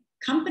happening,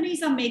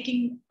 companies are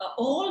making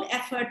all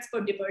efforts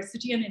for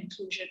diversity and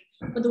inclusion,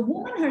 but the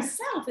woman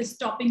herself is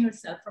stopping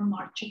herself from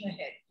marching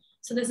ahead.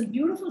 So there's a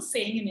beautiful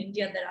saying in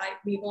India that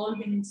we've all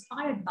been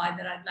inspired by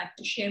that I'd like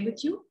to share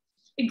with you.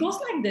 It goes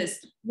like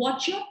this: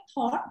 watch your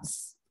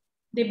thoughts,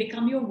 they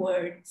become your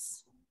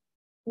words.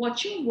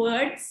 Watch your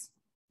words,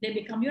 they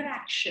become your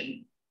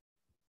action.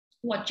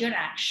 Watch your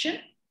action,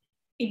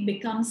 it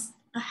becomes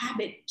a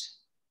habit.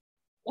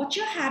 Watch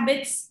your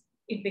habits,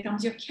 it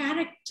becomes your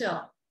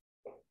character.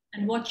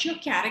 And watch your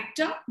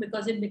character,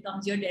 because it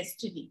becomes your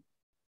destiny.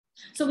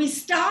 So we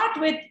start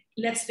with,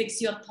 let's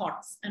fix your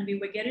thoughts. And we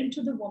will get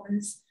into the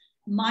woman's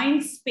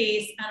mind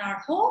space. And our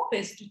hope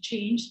is to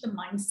change the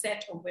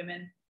mindset of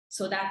women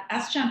so that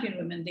as champion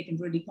women, they can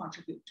really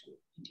contribute to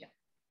India.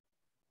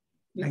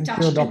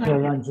 Thank you, Dr.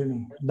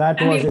 Ranjini. That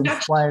was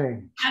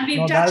inspiring. And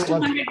we've touched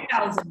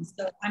 200,000.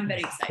 So I'm very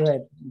excited.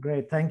 Great,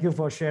 great. Thank you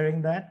for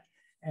sharing that.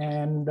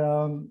 And,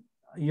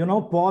 you know,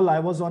 Paul, I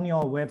was on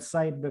your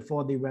website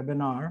before the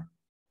webinar.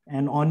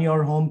 And on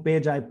your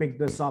homepage, I picked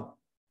this up,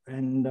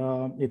 and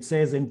it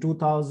says in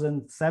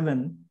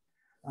 2007,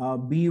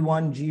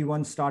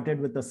 B1G1 started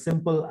with a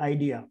simple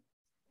idea.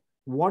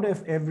 What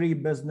if every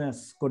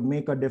business could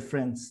make a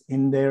difference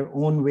in their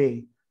own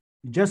way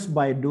just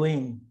by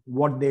doing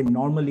what they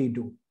normally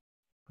do?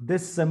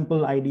 This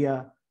simple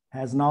idea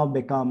has now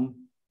become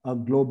a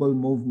global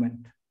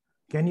movement.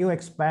 Can you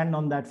expand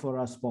on that for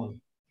us, Paul?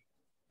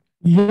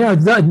 Yeah,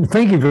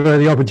 thank you for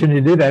the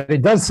opportunity to do that.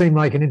 It does seem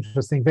like an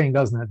interesting thing,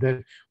 doesn't it?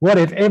 That what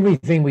if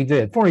everything we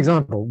did, for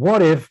example,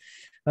 what if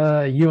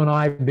you and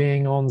I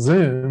being on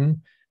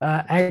Zoom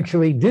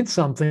actually did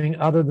something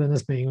other than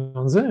us being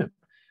on Zoom?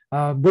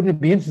 Wouldn't it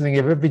be interesting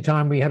if every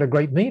time we had a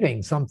great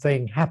meeting,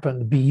 something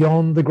happened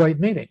beyond the great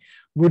meeting?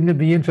 Wouldn't it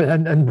be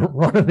interesting? And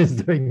Ron is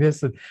doing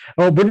this.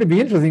 Wouldn't it be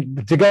interesting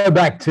to go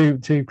back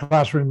to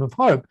Classroom of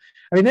Hope?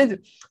 I mean,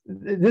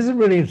 this is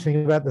really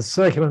interesting about the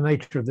circular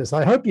nature of this.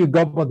 I hope you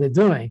got what they're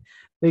doing.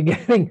 They're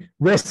getting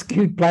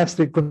rescued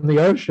plastic from the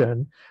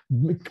ocean,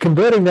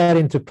 converting that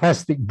into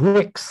plastic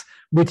bricks,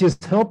 which is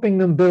helping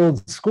them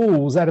build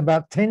schools at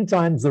about 10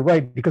 times the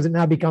rate, because it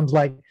now becomes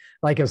like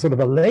a sort of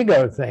a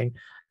Lego thing.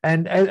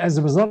 And as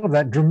a result of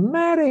that,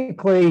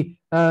 dramatically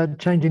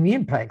changing the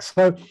impact.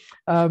 So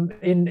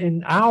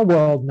in our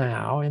world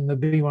now, in the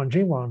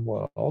B1G1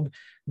 world,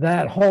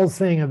 that whole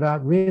thing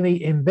about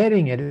really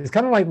embedding it is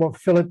kind of like what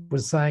Philip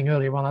was saying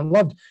earlier on. I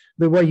loved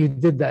the way you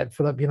did that,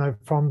 Philip, you know,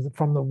 from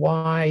the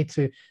why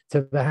to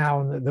the how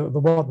and the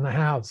what and the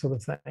how sort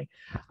of thing.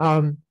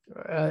 Or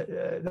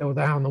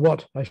the how and the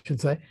what, I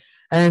should say.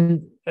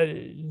 And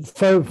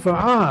so for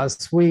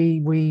us,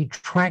 we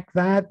track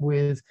that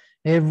with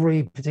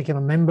every particular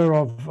member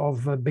of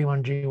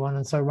B1G1.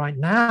 And so right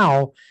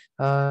now,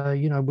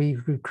 you know,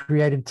 we've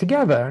created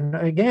together. And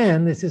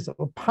again, this is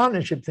a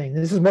partnership thing.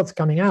 This is what's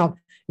coming out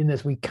in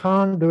this. We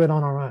can't do it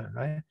on our own,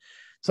 right?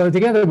 So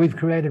together we've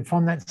created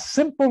from that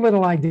simple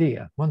little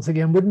idea. Once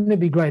again, wouldn't it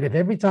be great if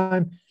every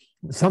time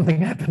something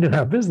happened in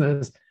our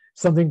business,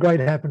 something great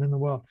happened in the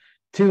world?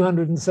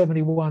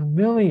 271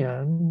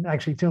 million,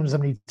 actually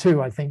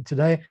 272, I think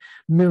today,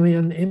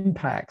 million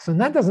impacts.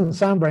 And that doesn't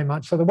sound very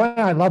much. So the way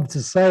I love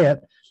to say it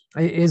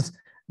is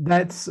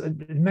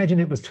imagine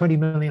it was $20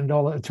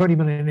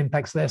 million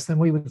impacts less, then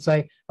we would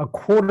say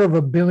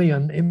 250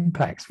 million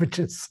impacts, which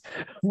is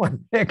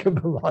one heck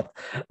of a lot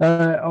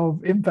of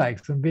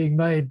impacts and being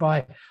made by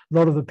a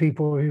lot of the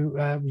people who,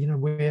 you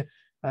know,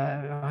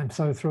 I'm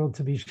so thrilled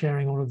to be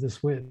sharing all of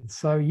this with.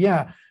 So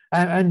yeah,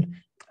 and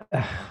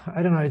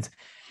I don't know,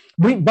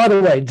 by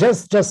the way,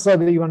 just so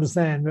that you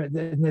understand,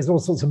 there's all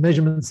sorts of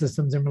measurement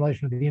systems in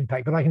relation to the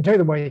impact, but I can tell you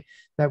the way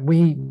that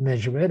we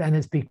measure it, and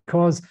it's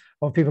because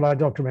of people like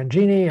Dr.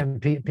 Rangini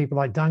and people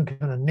like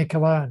Duncan and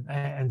Nicola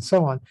and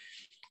so on,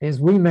 is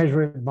we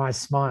measure it by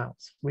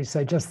smiles. We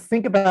say, just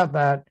think about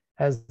that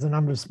as the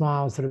number of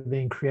smiles that are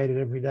being created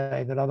every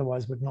day that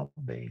otherwise would not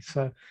be.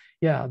 So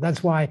yeah,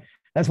 that's why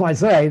I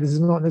say this is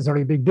not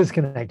necessarily a big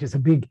disconnect, it's a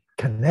big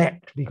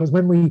connect, because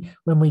when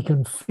we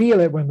can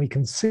feel it, when we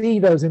can see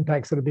those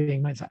impacts that are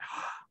being made, say,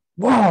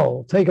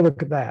 whoa, take a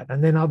look at that.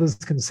 And then others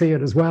can see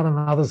it as well, and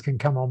others can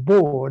come on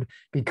board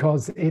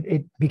because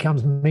it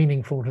becomes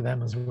meaningful to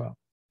them as well.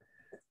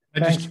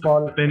 Thanks,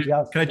 Paul.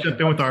 Can I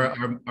jump in with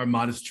our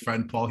modest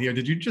friend, Paul, here?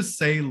 Did you just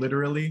say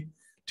literally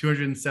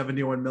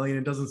 271 million?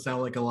 It doesn't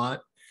sound like a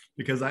lot,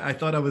 because I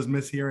thought I was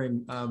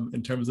mishearing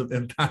in terms of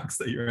impacts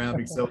that you're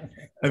having. So,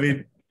 I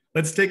mean,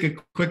 let's take a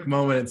quick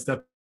moment and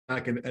step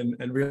back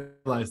and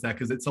realize that,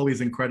 because it's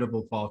always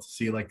incredible, Paul, to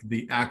see like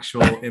the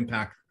actual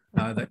impact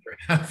that you're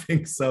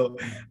having. So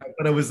I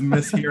thought I was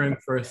mishearing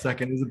for a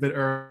second. It's a bit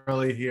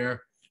early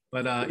here,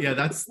 but yeah,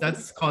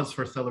 that's cause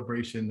for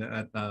celebration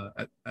at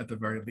the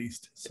very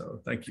least.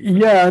 So thank you.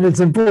 Yeah, and it's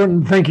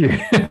important. Thank you,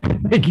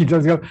 thank you,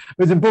 Joseph.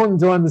 It's important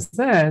to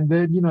understand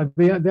that, you know,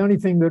 the only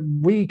thing that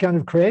we kind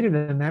of created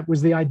in that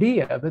was the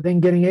idea, but then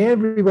getting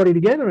everybody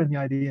together in the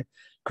idea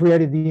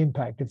created the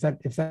impact,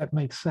 if that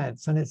makes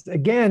sense. And it's,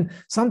 again,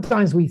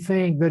 sometimes we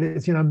think that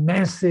it's, you know,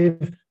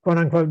 massive quote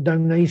unquote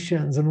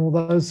donations and all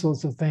those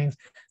sorts of things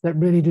that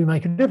really do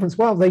make a difference.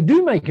 Well, they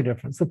do make a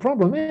difference. The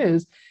problem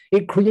is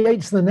it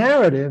creates the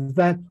narrative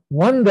that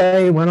one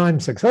day when I'm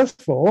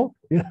successful,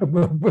 you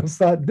know, we'll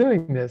start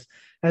doing this,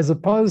 as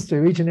opposed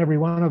to each and every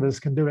one of us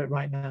can do it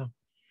right now.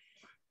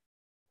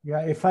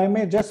 Yeah, if I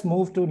may just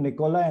move to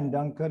Nicola and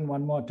Duncan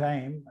one more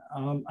time.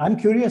 I'm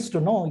curious to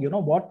know, you know,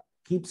 what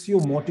keeps you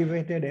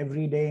motivated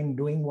every day in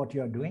doing what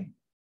you're doing?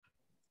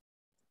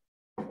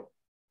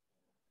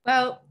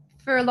 Well,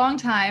 for a long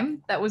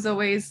time, that was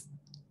always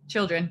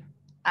children.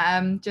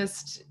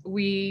 Just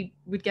we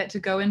would get to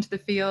go into the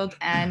field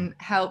and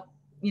help,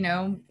 you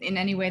know, in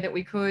any way that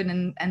we could,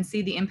 and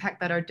see the impact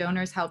that our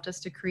donors helped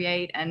us to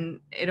create. And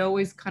it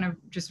always kind of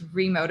just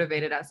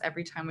re-motivated us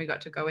every time we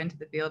got to go into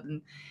the field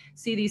and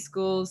see these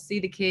schools, see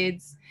the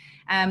kids.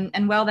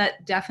 And while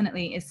that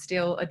definitely is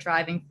still a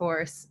driving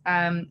force,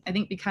 I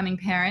think becoming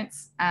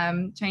parents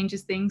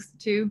changes things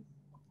too.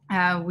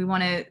 We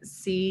want to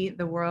see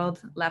the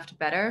world left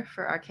better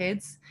for our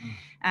kids.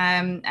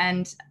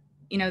 And,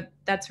 you know,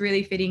 that's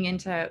really fitting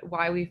into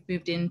why we've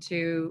moved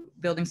into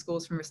building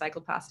schools from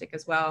recycled plastic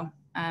as well.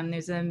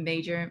 There's a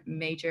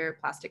major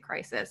plastic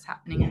crisis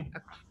happening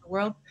across the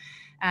world.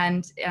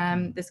 And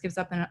this gives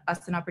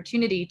us an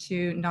opportunity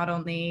to not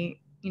only,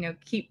 you know,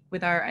 keep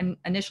with our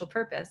initial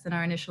purpose and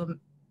our initial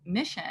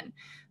mission,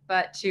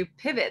 but to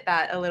pivot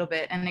that a little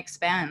bit and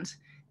expand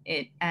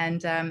it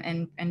and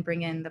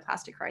bring in the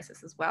plastic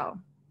crisis as well.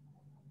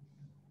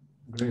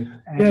 Great.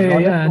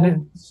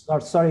 And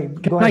sorry.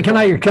 Can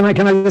I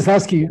just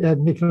ask you,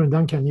 Nicola and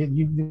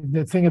Duncan?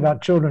 The thing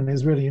about children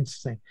is really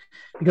interesting,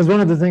 because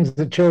one of the things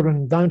that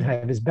children don't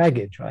have is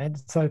baggage, right?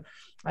 So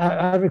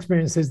our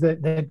experience is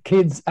that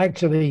kids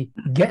actually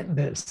get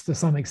this to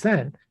some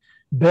extent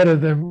better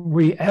than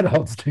we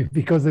adults do,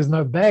 because there's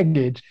no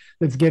baggage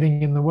that's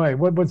getting in the way.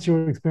 What's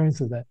your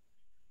experience of that?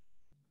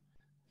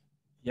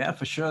 Yeah,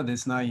 for sure.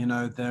 There's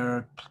no,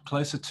 they're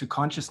closer to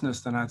consciousness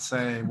than I'd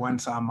say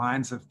once our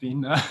minds have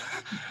been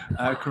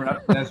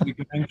corrupted as we're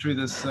going through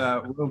this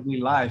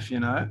worldly life,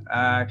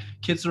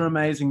 Kids are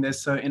amazing. They're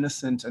so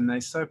innocent and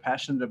they're so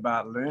passionate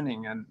about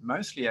learning, and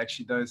mostly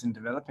actually those in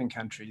developing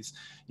countries.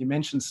 You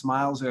mentioned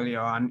smiles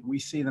earlier on. We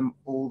see them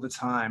all the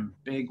time,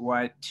 big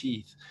white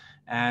teeth.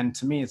 And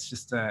to me, it's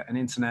just an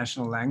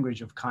international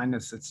language of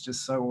kindness. It's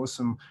just so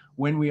awesome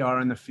when we are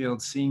in the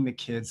field seeing the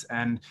kids.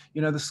 And,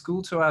 the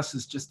school to us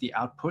is just the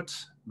output.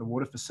 The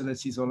water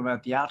facility is all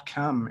about the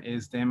outcome,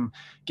 is them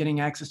getting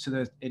access to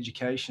the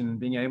education,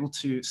 being able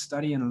to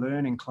study and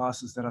learn in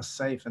classes that are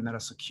safe and that are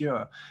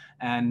secure,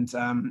 and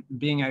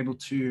being able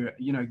to,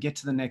 get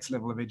to the next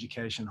level of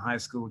education, high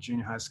school,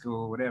 junior high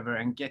school, whatever,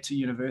 and get to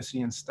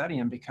university and study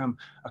and become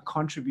a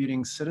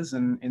contributing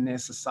citizen in their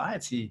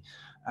society.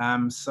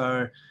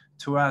 So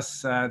to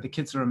us, the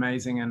kids are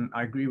amazing, and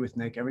I agree with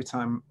Nick. Every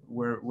time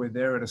we're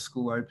there at a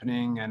school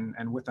opening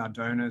and with our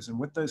donors and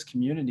with those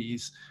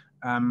communities,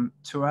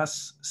 to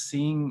us,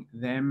 seeing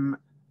them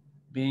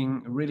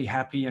being really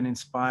happy and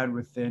inspired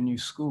with their new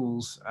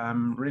schools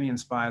really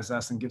inspires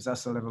us and gives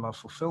us a level of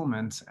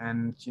fulfillment.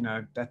 And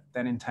that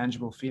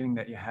intangible feeling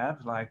that you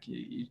have, like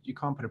you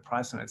can't put a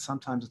price on it.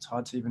 Sometimes it's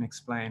hard to even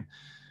explain.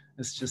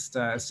 It's just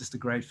a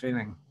great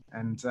feeling.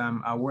 And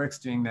our work's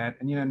doing that.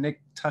 And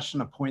Nick touched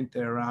on a point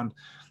there around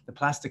the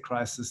plastic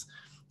crisis.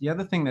 The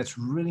other thing that's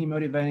really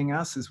motivating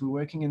us is we're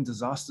working in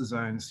disaster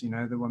zones.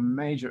 There were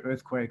major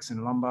earthquakes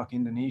in Lombok,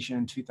 Indonesia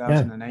in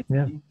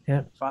 2018.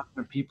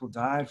 500 people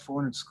died,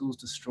 400 schools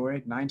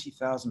destroyed,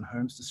 90,000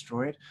 homes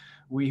destroyed.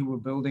 We were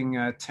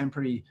building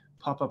temporary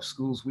pop-up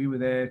schools. We were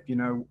there,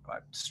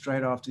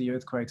 straight after the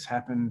earthquakes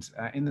happened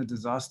in the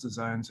disaster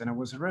zones, and it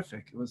was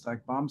horrific. It was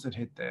like bombs had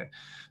hit there.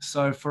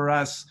 So for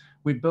us,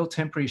 we built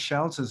temporary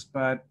shelters,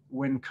 but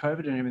when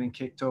COVID and everything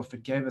kicked off,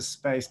 it gave us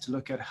space to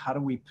look at how do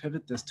we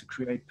pivot this to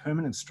create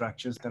permanent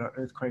structures that are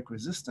earthquake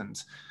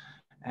resistant.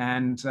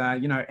 And,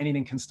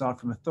 anything can start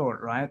from a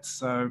thought, right?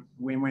 So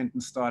we went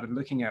and started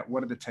looking at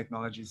what are the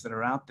technologies that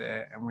are out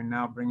there, and we're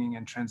now bringing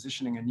and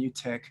transitioning a new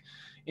tech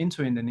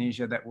into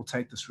Indonesia that will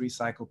take this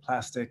recycled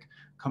plastic,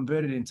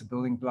 convert it into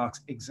building blocks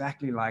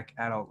exactly like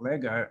adult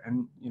Lego.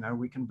 And,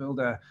 we can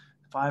build a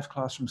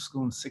 5-classroom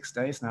school in 6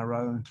 days now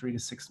rather than 3 to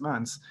 6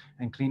 months,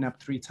 and clean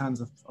up 15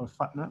 tons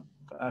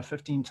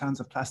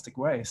of plastic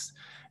waste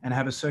and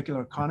have a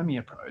circular economy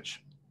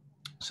approach.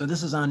 So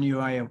this is our new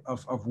way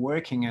of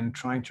working and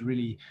trying to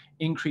really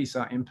increase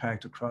our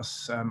impact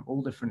across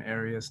all different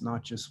areas,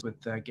 not just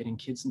with getting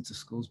kids into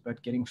schools,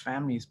 but getting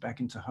families back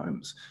into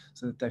homes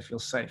so that they feel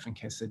safe in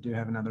case they do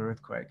have another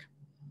earthquake.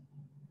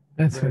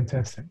 That's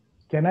fantastic.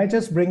 Can I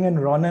just bring in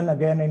Ronan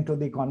again into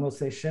the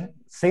conversation?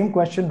 Same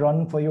question,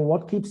 Ronan, for you.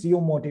 What keeps you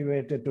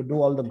motivated to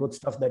do all the good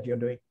stuff that you're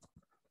doing?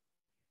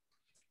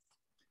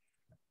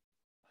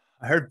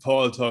 I heard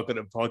Paul talk on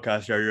a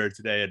podcast earlier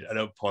today, and I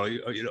know, Paul,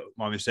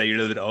 Mom, you say you're a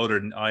little bit older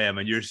than I am,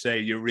 and you're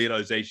saying your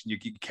realization you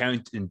can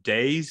count in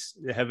days,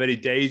 how many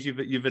days you've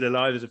been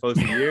alive as opposed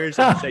to years,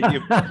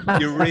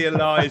 and you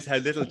realize how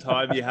little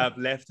time you have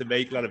left to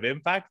make a lot of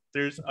impact.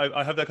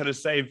 I have that kind of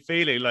same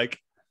feeling. Like,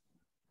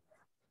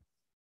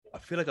 I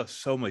feel like I have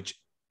so much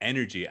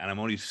energy, and I'm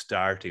only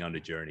starting on the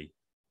journey.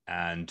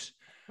 And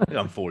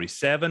I'm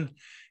 47,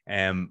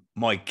 and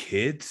my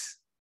kids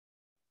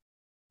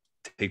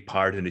take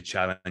part in the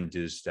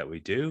challenges that we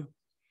do.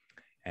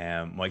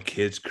 My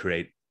kids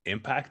create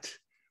impact.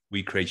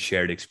 We create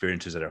shared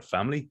experiences at our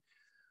family.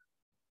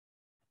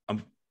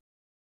 I'm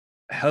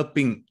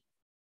helping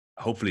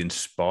hopefully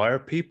inspire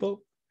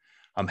people.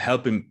 I'm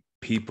helping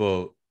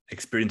people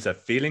experience that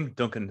feeling.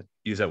 Duncan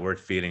used that word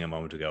feeling a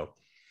moment ago.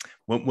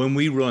 When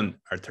we run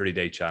our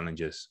 30-day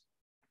challenges,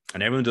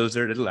 and everyone does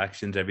their little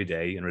actions every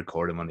day and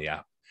record them on the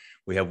app,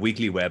 we have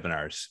weekly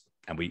webinars,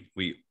 and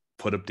we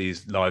put up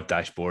these live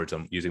dashboards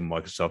on using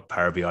Microsoft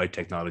Power BI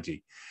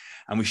technology,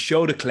 and we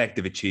show the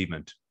collective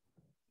achievement,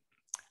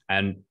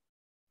 and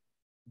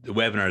the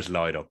webinars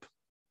light up.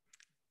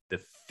 The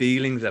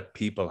feelings that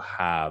people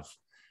have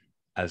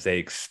as they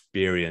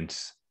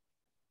experience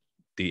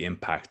the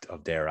impact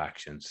of their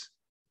actions,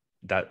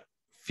 that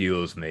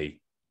fuels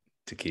me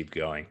to keep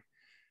going.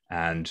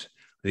 And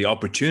the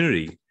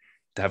opportunity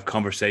to have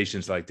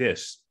conversations like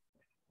this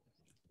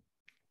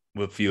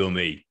will fuel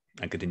me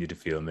and continue to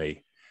fuel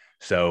me.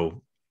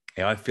 So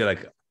yeah, I feel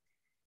like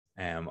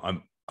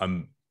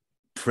I'm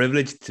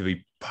privileged to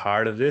be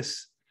part of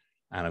this,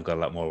 and I've got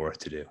a lot more work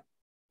to do.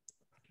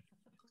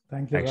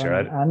 Thank you. Thanks,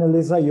 Sharad.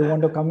 Annalisa, you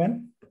want to come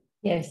in?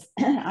 Yes,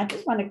 I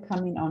just want to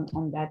come in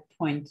on that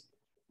point,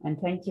 and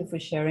thank you for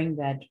sharing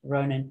that,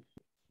 Ronan.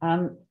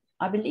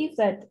 I believe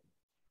that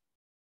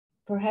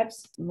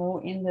perhaps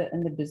more in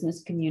the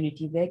business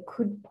community, there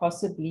could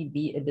possibly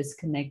be a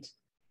disconnect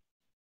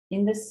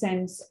in the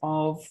sense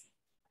of,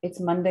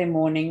 it's Monday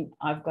morning,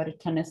 I've got a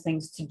ton of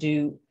things to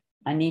do,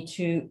 I need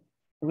to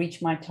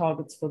reach my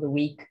targets for the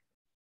week,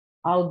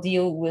 I'll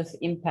deal with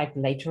impact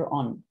later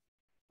on.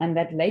 And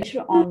that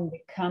later on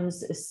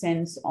becomes a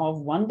sense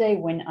of one day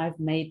when I've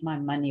made my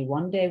money,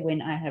 one day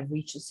when I have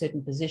reached a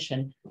certain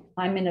position,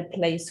 I'm in a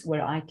place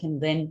where I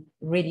can then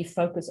really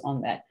focus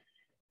on that.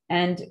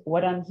 And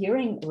what I'm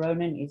hearing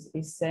Ronan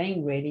is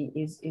saying really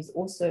is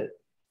also,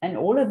 and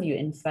all of you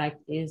in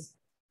fact, is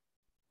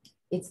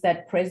it's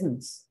that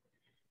presence.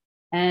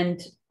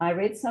 And I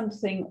read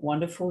something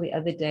wonderful the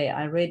other day.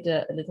 I read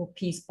a little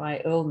piece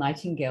by Earl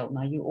Nightingale.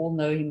 Now, you all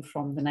know him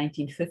from the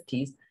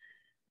 1950s.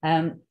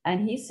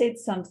 And he said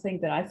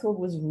something that I thought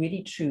was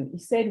really true. He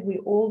said, we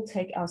all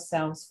take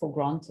ourselves for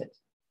granted.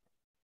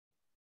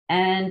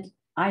 And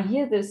I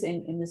hear this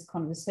in this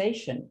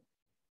conversation.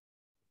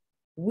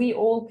 We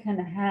all can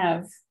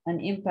have an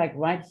impact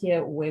right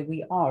here where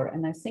we are.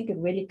 And I think it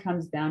really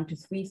comes down to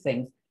three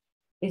things,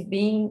 is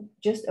being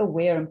just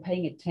aware and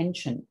paying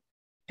attention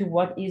to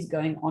what is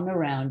going on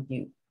around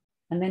you.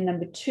 And then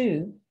number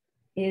two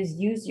is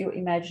use your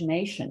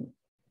imagination.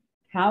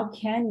 How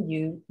can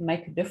you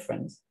make a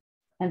difference?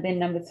 And then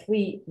number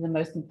three, the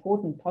most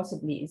important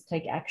possibly, is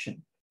take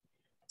action.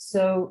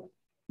 So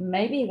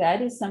maybe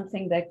that is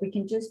something that we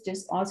can just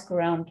ask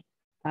around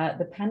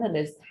the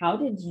panelists. How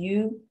did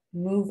you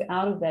move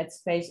out of that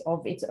space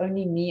of it's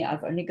only me,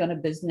 I've only got a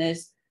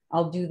business,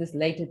 I'll do this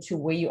later, to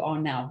where you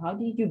are now? How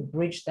did you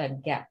bridge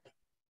that gap?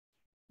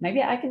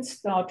 Maybe I can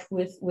start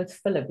with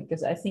Philip,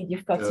 because I think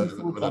you've got some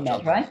thoughts on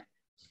that, right?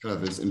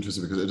 It's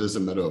interesting because it is a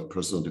matter of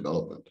personal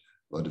development.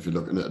 But if you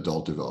look in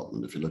adult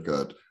development, if you look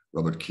at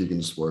Robert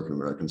Kegan's work, an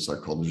American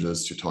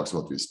psychologist, he talks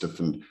about these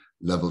different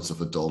levels of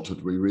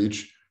adulthood we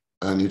reach.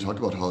 And he talked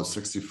about how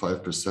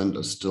 65%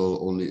 are still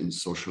only in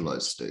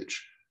socialized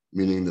stage,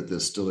 meaning that they're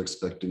still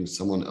expecting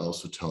someone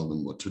else to tell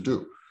them what to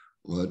do,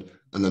 right?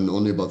 And then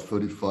only about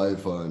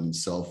 35 are in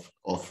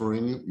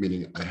self-authoring,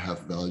 meaning I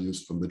have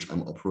values from which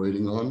I'm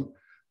operating on,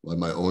 like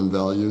my own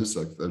values.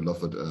 Like I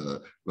love what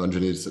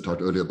Ranjani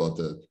talked earlier about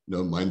the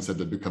mindset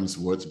that becomes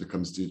words,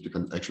 becomes deeds,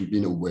 becomes actually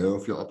being aware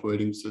of your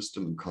operating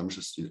system and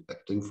consciously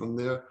acting from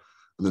there.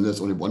 And then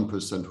there's only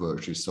 1% who are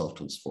actually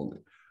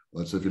self-transforming,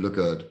 right? So if you look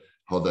at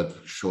how that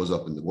shows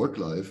up in the work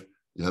life,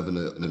 you have in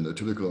a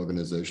typical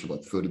organization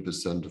about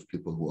 30% of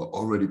people who are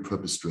already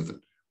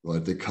purpose-driven,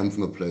 right? They come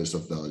from a place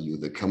of value.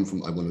 They come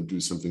from, I want to do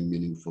something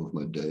meaningful with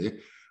my day.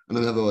 And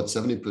then have about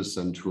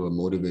 70% who are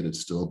motivated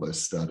still by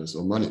status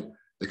or money,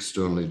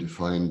 externally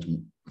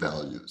defined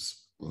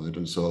values, right?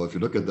 And so if you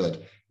look at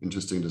that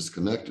interesting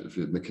disconnect,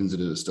 McKinsey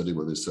did a study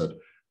where they said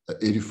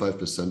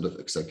 85% of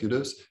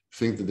executives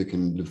think that they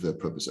can live their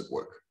purpose at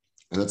work.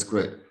 And that's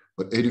great.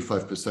 But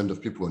 85%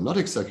 of people who are not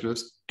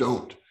executives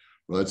don't,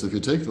 right? So if you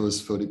take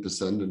those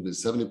 30% and the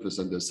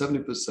 70%, there's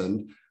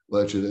 70%,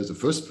 well, actually there's the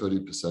first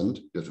 30%,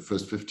 you have the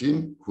first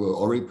 15 who are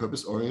already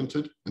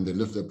purpose-oriented and they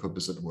live their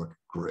purpose at work,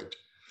 great.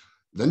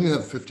 Then you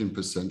have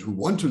 15% who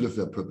want to live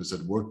their purpose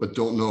at work, but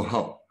don't know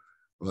how,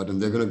 right?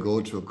 And they're gonna go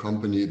to a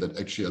company that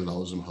actually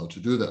allows them how to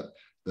do that,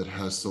 that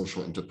has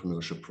social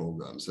entrepreneurship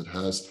programs, that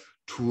has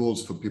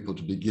tools for people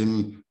to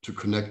begin to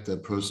connect their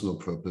personal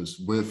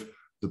purpose with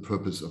the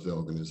purpose of their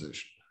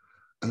organization.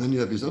 And then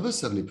you have these other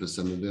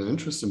 70%, and they're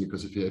interesting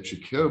because if you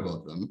actually care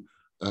about them,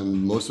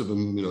 and most of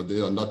them, they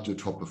are not your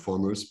top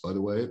performers, by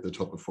the way. The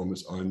top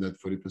performers are in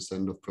that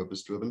 30% of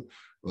purpose-driven,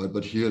 right?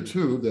 But here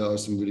too, there are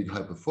some really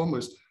high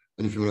performers.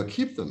 And if you want to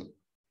keep them,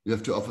 you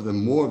have to offer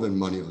them more than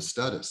money or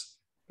status,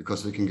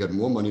 because they can get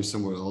more money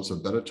somewhere else or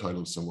better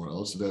titles somewhere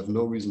else. So they have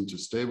no reason to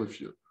stay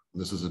with you.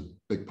 And this is a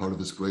big part of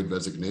this great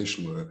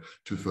resignation where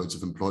 2/3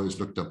 of employees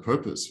looked at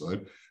purpose,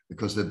 right?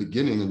 Because they're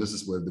beginning, and this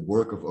is where the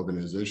work of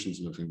organizations,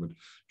 and I think what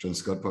John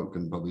Scott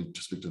can probably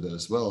speak to that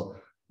as well,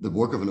 the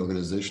work of an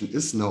organization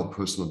is now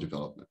personal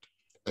development,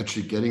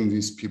 actually getting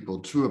these people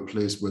to a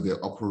place where they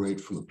operate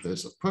from a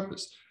place of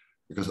purpose.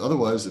 Because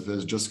otherwise, if they're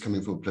just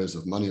coming from a place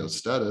of money or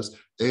status,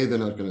 A, they're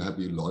not going to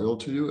be loyal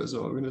to you as an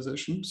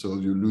organization. So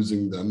you're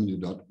losing them,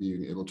 you're not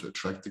being able to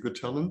attract the good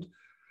talent.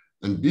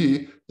 And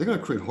B, they're going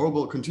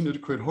to continue to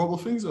create horrible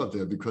things out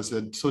there because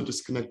they're so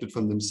disconnected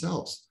from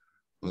themselves,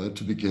 right,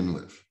 to begin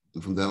with,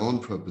 and from their own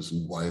purpose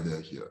and why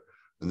they're here.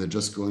 And they're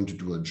just going to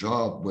do a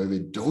job where they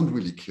don't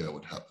really care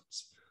what happens,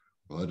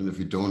 right? And if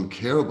we don't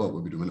care about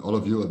what we do, and all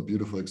of you are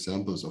beautiful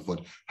examples of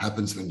what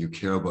happens when you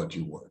care about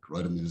your work,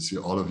 right? I mean, you see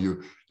all of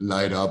you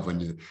light up when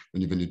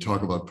you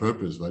talk about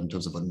purpose, right? In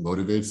terms of what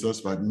motivates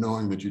us, right?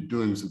 Knowing that you're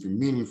doing something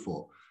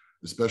meaningful,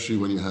 especially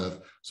when you have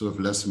sort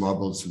of less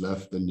marbles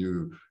left than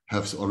you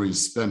have already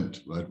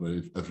spent, right?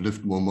 Where I've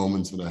lived more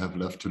moments than I have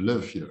left to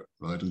live here,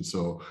 right? And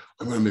so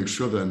I'm going to make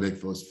sure that I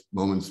make those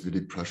moments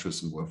really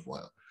precious and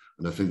worthwhile.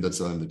 And I think that's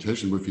our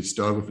invitation. If we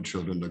start with the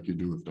children like you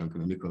do with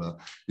Duncan and Nicola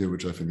here,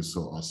 which I think is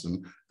so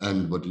awesome,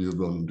 and what you're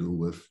going to do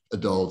with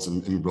adults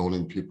and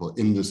enrolling people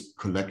in this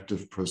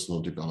collective personal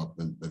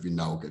development that we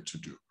now get to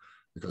do.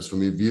 Because for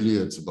me, really,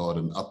 it's about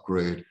an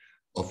upgrade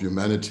of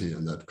humanity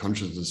and that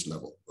consciousness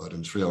level, right?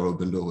 And Sri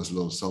Aurobindo was a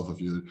little south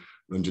of you,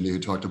 Ranjini, who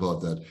talked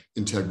about that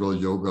integral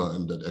yoga,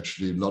 and that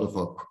actually a lot of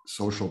our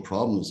social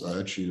problems are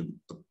actually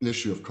an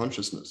issue of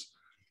consciousness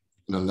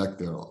and a lack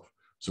thereof.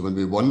 So when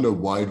we wonder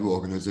why do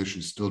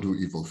organizations still do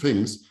evil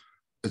things,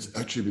 it's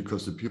actually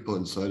because the people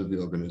inside of the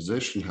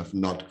organization have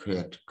not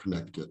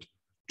connected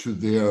to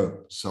their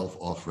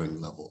self-offering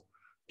level,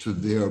 to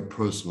their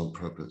personal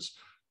purpose,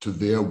 to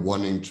their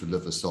wanting to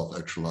live a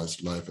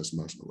self-actualized life, as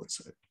Maslow would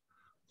say.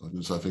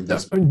 And so I think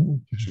this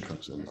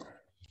comes in now.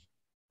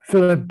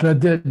 Philip,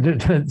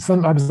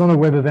 I was on a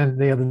web event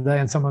the other day,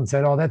 and someone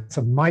said, "Oh, that's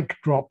a mic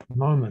drop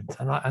moment,"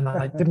 and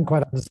I didn't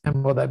quite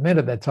understand what that meant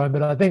at that time.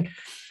 But I think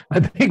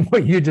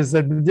what you just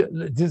said,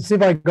 to see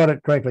if I got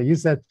it correctly, you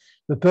said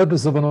the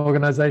purpose of an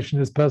organization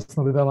is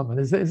personal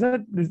development.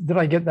 Did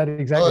I get that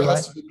exactly right? It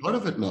has to be part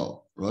of it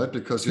now, right?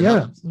 Because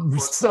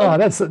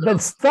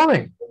that's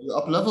stunning. You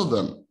up-level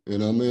them, you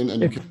know what I mean?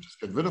 And you can just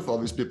get rid of all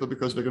these people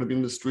because they're going to be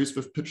in the streets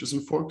with pitches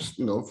and forks,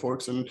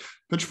 forks and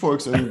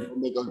pitchforks, and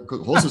make a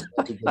whole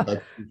society go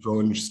back to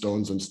throwing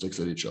stones and sticks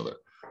at each other,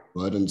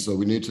 right? And so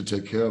we need to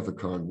take care of the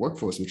current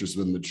workforce, which is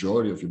the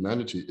majority of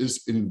humanity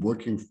is in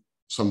working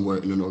somewhere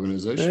in an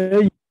organization.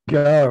 There you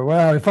go.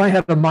 Wow, if I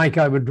had a mic,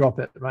 I would drop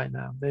it right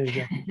now. There you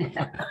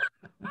go.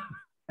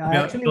 I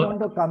actually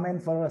want to come in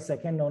for a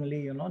second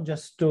only,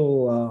 just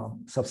to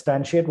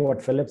substantiate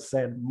what Philip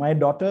said. My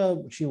daughter,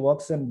 she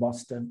works in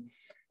Boston,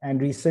 and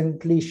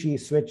recently she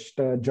switched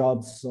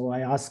jobs. So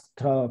I asked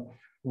her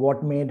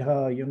what made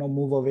her,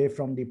 move away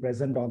from the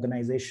present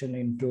organization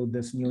into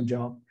this new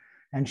job.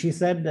 And she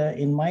said,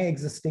 in my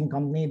existing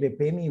company, they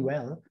pay me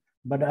well,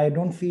 but I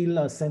don't feel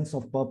a sense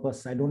of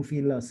purpose. I don't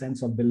feel a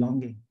sense of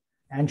belonging.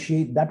 And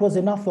that was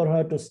enough for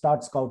her to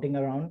start scouting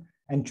around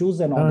and choose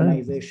an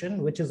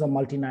organization, which is a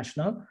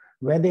multinational,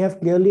 where they have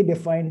clearly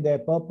defined their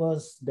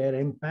purpose, their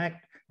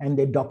impact, and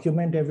they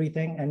document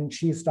everything. And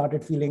she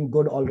started feeling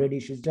good already.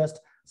 She's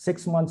just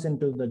 6 months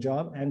into the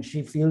job, and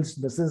she feels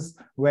this is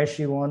where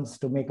she wants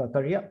to make a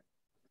career.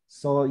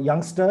 So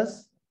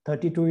youngsters,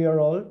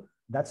 32-year-old,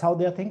 that's how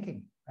they're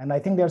thinking. And I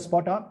think they're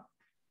spot on.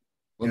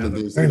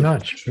 Very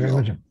much.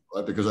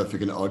 Right? Because I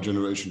think in our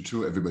generation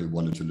too, everybody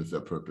wanted to live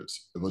their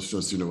purpose. It was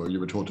just, you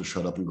were told to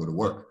shut up and go to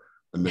work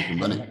and making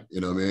money, you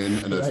know what I mean?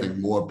 And I think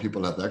more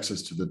people have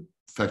access to the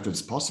fact that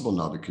it's possible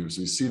now, because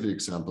we see the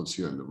examples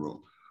here in the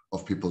room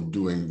of people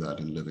doing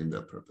that and living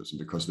their purpose. And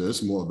because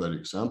there's more of that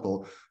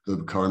example, the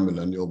current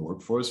millennial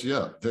workforce,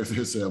 they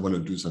say, I want to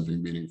do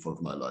something meaningful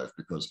with my life,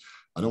 because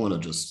I don't want to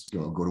just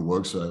go to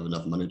work so I have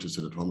enough money to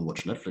sit at home and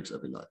watch Netflix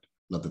every night.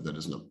 Not that that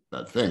isn't a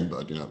bad thing,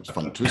 but it's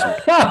fun too.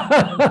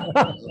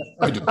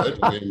 I do it.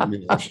 I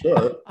mean,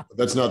 sure. But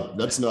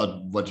that's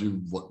not what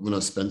you want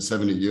to spend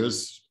 70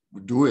 years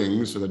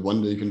doing, so that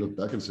one day you can look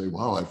back and say,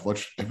 wow, I've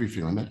watched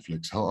everything on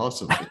Netflix. How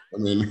awesome. I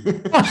mean,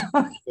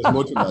 there's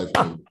more to life.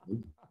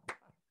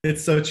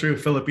 It's so true,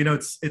 Philip.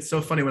 It's so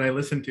funny when I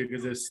listen to you,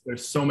 because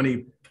there's so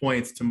many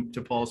points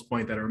to Paul's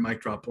point that are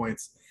mic drop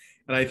points.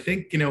 And I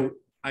think,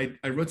 I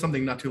wrote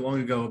something not too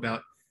long ago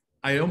about,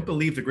 I don't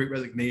believe the Great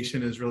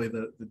Resignation is really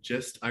the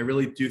gist. I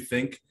really do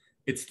think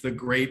it's the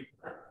great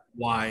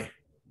why.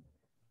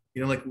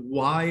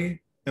 Why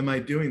am I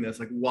doing this?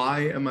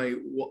 Why am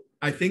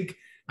I think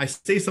I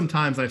say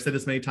sometimes, and I've said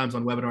this many times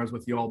on webinars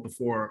with you all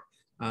before,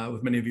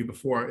 with many of you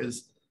before,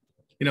 is,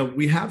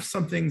 we have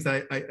some things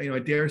that I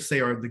dare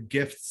say are the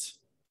gifts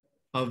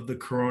of the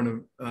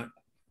corona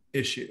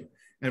issue.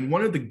 And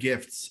one of the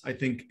gifts, I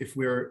think, if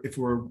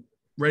we're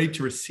ready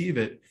to receive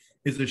it,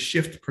 is a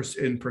shift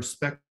in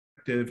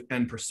perspective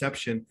and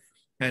perception,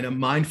 and a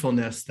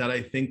mindfulness that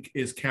I think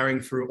is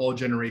carrying through all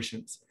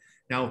generations.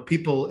 Now,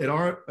 people at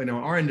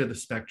our end of the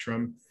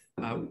spectrum,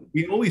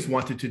 we always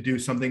wanted to do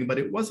something, but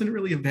it wasn't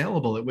really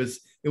available. It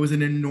was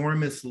an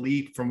enormous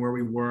leap from where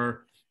we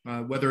were,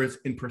 whether it's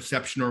in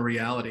perception or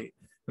reality.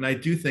 And I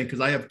do think,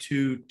 because I have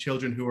 2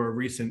 children who are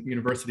recent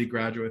university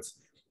graduates,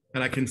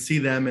 and I can see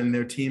them and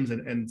their teams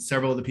and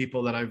several of the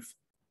people that I've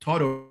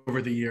taught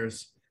over the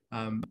years,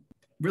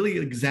 really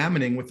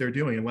examining what they're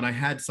doing. And when I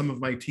had some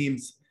of my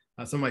teams,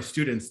 some of my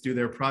students do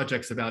their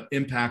projects about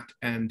impact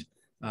and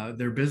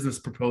their business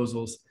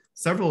proposals,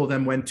 several of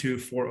them went to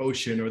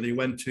 4Ocean, or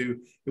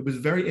it was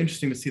very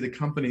interesting to see the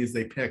companies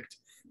they picked,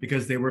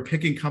 because they were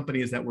picking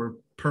companies that were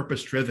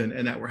purpose-driven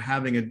and that were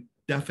having a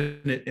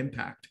definite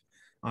impact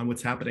on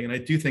what's happening. And I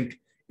do think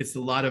it's a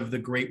lot of the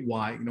great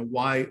why.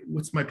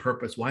 What's my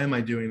purpose? Why am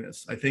I doing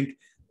this? I think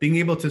being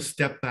able to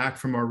step back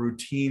from our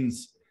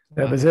routines.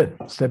 That was it.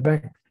 Step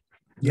back.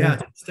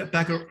 Step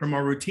back from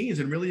our routines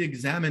and really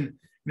examine,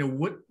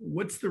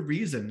 what's the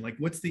reason?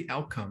 What's the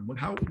outcome?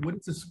 What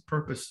is this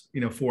purpose,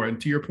 for? And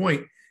to your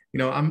point,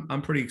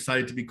 I'm pretty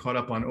excited to be caught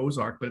up on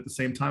Ozark, but at the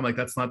same time,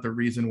 that's not the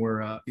reason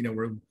we're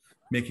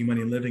making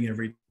money and living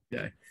every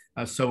day.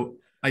 So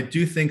I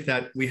do think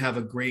that we have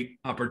a great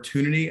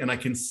opportunity, and I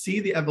can see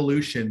the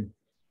evolution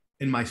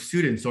in my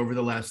students over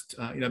the last,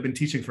 I've been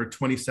teaching for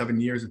 27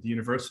 years at the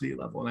university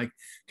level, and I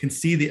can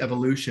see the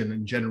evolution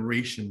in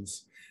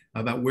generations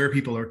about where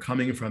people are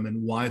coming from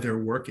and why they're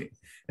working.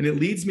 And it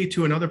leads me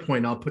to another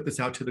point. I'll put this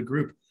out to the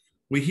group.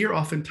 We hear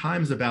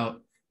oftentimes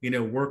about,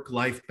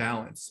 work-life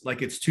balance,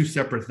 like it's two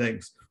separate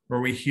things, or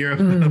we hear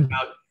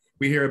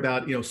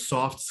about,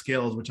 soft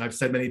skills, which I've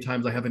said many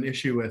times I have an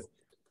issue with.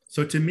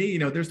 So to me,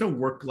 there's no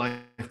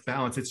work-life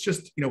balance. It's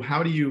just,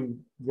 how do you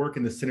work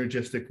in the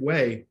synergistic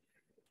way?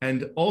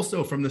 And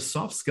also from the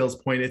soft skills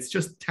point, it's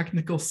just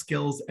technical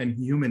skills and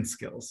human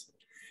skills.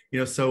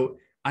 So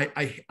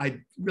I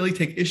really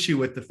take issue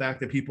with the fact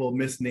that people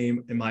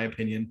misname, in my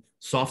opinion,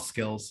 soft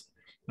skills.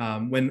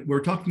 When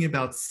we're talking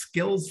about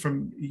skills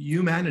from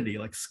humanity,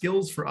 like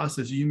skills for us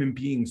as human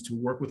beings to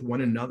work with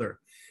one another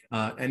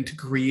and to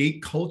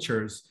create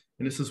cultures.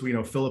 And this is,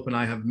 Philip and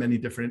I have many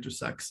different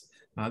intersects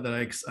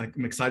that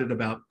I'm excited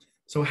about.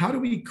 So how do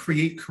we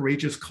create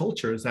courageous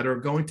cultures that are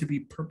going to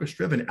be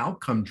purpose-driven,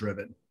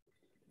 outcome-driven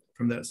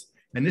from this?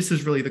 And this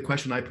is really the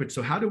question I put.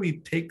 So how do we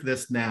take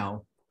this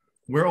now?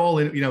 We're all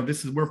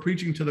in, we're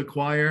preaching to the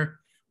choir.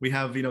 We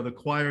have, the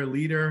choir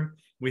leader.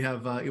 We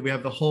have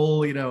the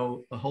whole,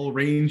 a whole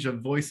range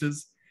of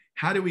voices.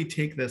 How do we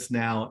take this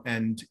now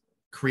and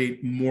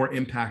create more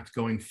impact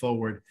going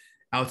forward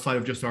outside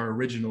of just our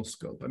original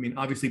scope? I mean,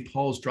 obviously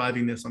Paul's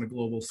driving this on a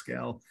global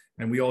scale,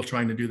 and we all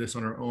trying to do this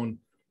on our own.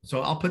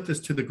 So I'll put this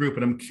to the group,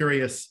 and I'm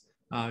curious,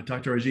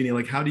 Dr. Rajini,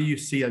 like, how do you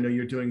see, I know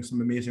you're doing some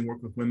amazing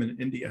work with women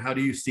in India. How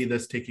do you see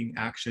this taking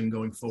action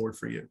going forward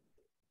for you?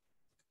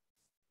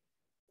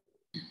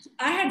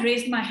 I had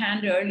raised my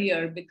hand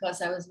earlier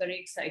because I was very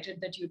excited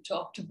that you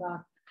talked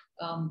about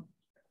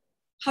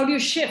how do you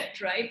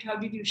shift, right? How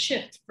did you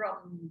shift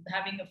from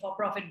having a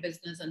for-profit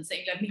business and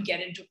saying, let me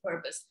get into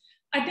purpose?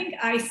 I think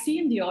I see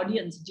in the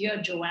audience, dear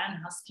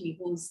Joanne Husky,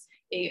 who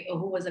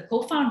was a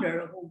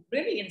co-founder, who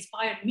really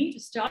inspired me to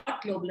start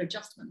Global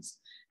Adjustments.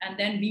 And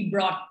then we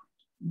brought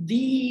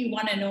the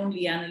one and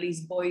only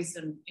Annalise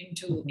Boysen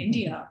into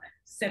India,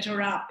 set her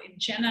up in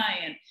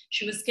Chennai, and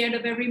she was scared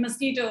of every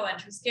mosquito, and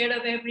she was scared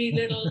of every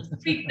little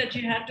street that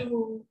you had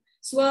to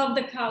swerve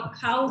the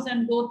cows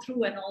and go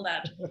through and all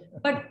that.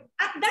 But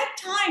at that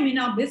time in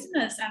our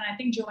business, and I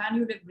think Joanne,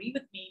 you'd agree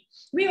with me,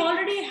 we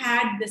already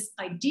had this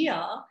idea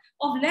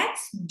of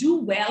let's do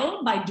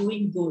well by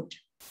doing good.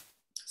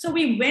 So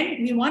we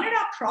wanted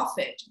our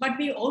profit, but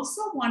we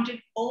also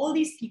wanted all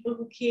these people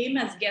who came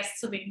as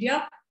guests of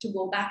India to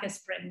go back as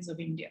friends of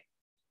India.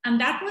 And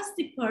that was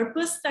the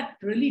purpose that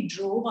really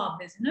drove our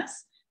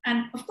business.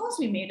 And of course,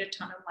 we made a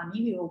ton of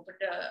money. We opened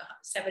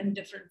 7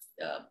 different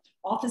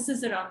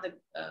offices around the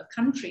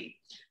country,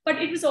 but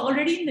it was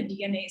already in the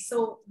DNA.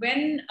 So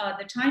when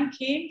the time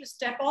came to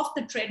step off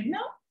the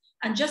treadmill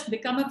and just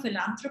become a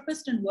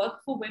philanthropist and work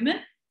for women,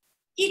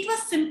 it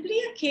was simply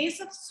a case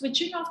of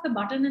switching off the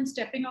button and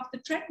stepping off the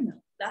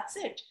treadmill. That's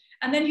it.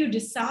 And then you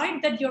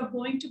decide that you're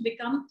going to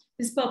become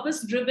this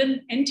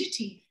purpose-driven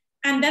entity.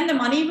 And then the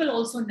money will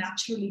also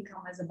naturally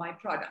come as a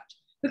byproduct.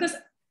 Because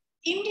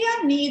India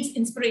needs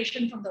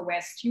inspiration from the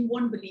West. You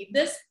won't believe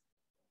this.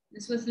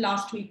 This was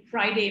last week,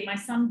 Friday. My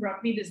son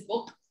brought me this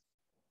book.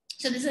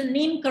 So this is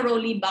Neem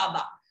Karoli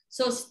Baba.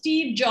 So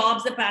Steve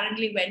Jobs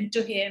apparently went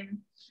to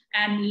him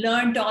and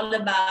learned all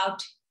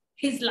about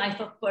his life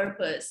of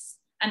purpose.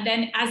 And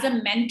then as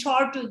a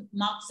mentor to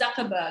Mark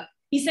Zuckerberg,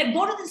 he said,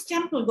 go to this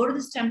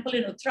temple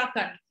in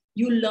Uttarakhand.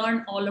 You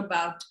learn all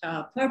about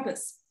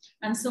purpose.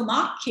 And so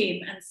Mark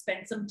came and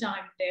spent some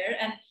time there.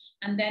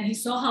 And then he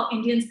saw how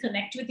Indians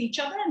connect with each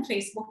other, and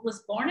Facebook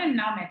was born, and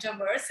now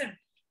Metaverse and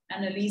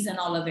Annalise and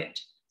all of it.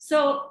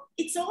 So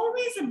it's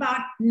always about,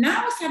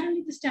 now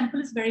suddenly this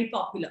temple is very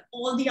popular.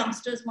 All the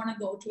youngsters want to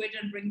go to it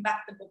and bring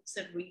back the books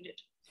and read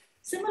it.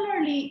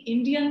 Similarly,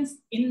 Indians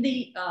in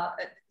the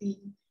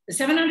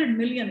 700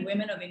 million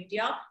women of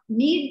India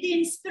need the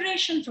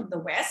inspiration from the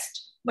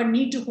West, but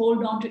need to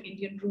hold on to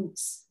Indian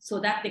roots so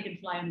that they can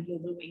fly on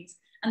global wings.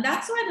 And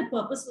that's why the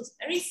purpose was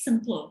very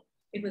simple.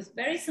 It was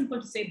very simple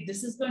to say,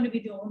 this is going to be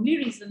the only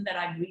reason that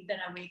I breathe and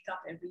I wake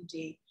up every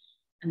day.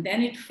 And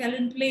then it fell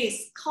in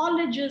place.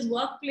 Colleges,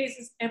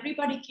 workplaces,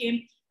 everybody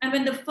came. And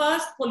when the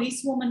first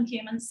policewoman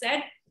came and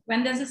said,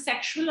 when there's a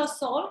sexual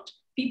assault,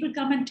 people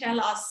come and tell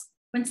us.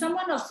 When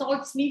someone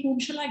assaults me, whom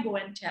shall I go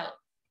and tell?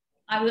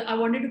 I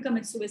wanted to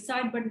commit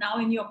suicide, but now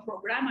in your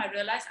program, I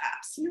realize I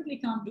absolutely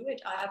can't do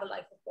it. I have a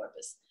life of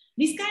purpose.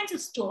 These kinds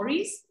of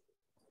stories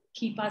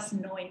keep us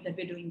knowing that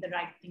we're doing the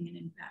right thing and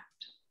impact.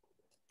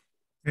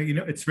 You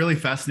know, it's really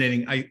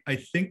fascinating. I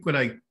think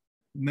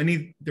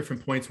many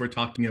different points we're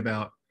talking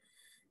about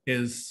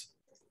is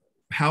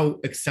how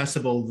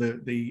accessible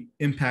the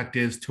impact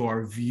is to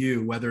our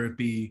view, whether it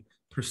be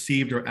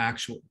perceived or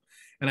actual.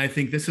 And I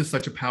think this is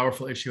such a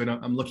powerful issue. And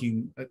I'm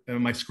looking at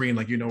my screen,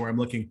 like, you know where I'm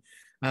looking.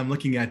 I'm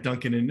looking at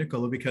Duncan and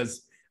Nicola,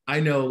 because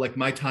I know, like,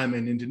 my time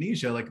in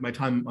Indonesia, like my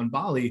time on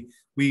Bali,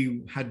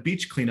 we had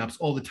beach cleanups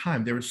all the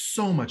time. There was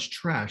so much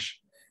trash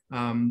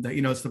that,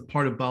 you know, it's the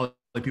part of Bali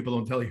people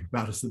don't tell you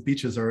about is the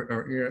beaches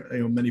are you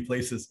know, many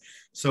places.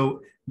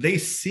 So they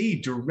see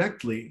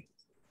directly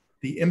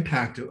the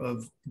impact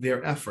of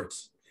their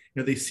efforts.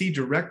 You know, they see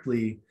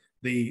directly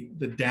the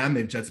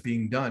damage that's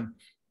being done.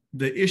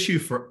 the issue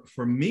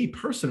for me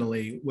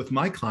personally with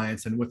my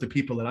clients and with the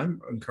people that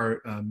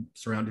I'm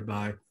surrounded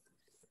by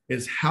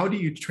is how do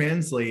you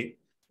translate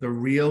the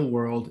real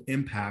world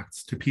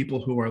impacts to people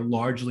who are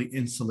largely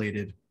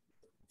insulated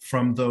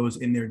from those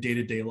in their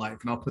day-to-day life?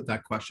 And I'll put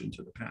that question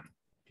to the panel.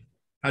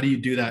 How do you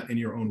do that in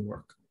your own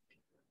work?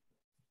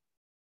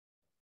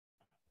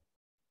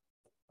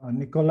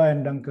 Nicola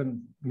and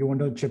Duncan, you want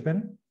to chip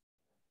in?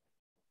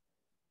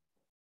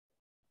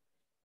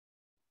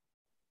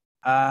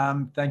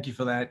 Thank you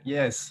for that.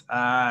 Yes,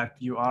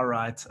 you are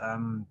right.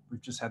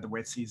 We've just had the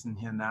wet season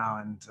here now,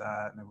 and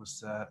there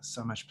was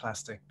so much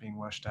plastic being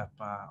washed up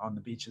on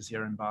the beaches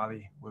here in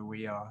Bali where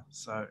we are.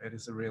 So it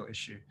is a real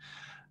issue.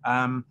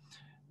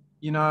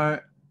 You know,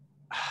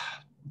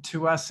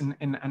 to us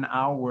in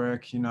our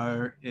work, you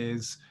know,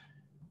 is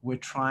we're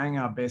trying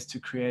our best to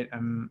create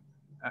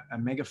a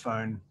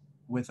megaphone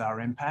with our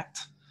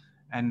impact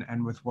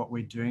and with what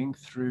we're doing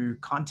through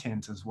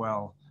content as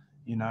well.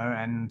 You know,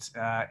 and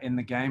in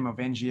the game of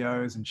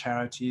NGOs and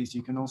charities,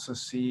 you can also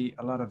see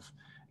a lot of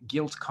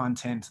guilt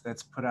content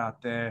that's put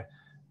out there,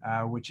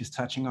 which is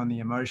touching on the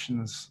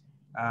emotions,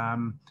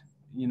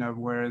 you know,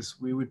 whereas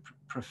we would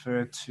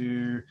prefer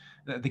to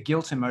the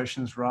guilt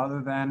emotions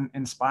rather than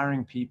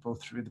inspiring people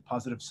through the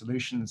positive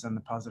solutions and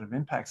the positive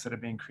impacts that are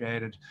being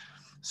created.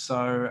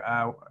 So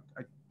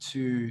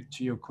to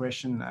your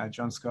question,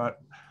 John Scott,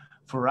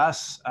 for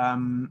us,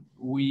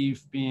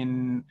 we've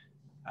been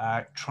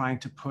trying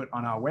to put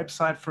on our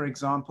website, for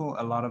example,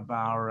 a lot of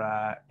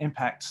our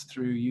impacts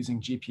through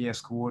using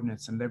GPS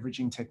coordinates and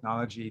leveraging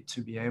technology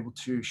to be able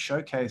to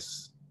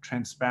showcase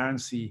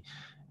transparency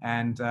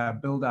and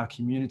build our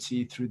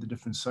community through the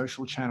different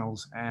social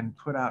channels and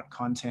put out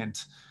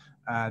content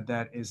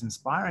that is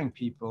inspiring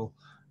people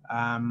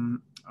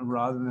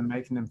rather than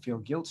making them feel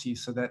guilty,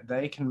 so that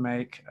they can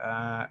make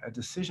a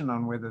decision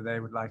on whether they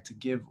would like to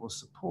give or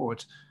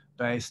support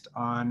based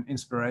on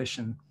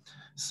inspiration.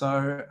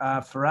 So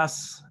for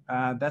us,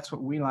 that's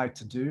what we like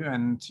to do.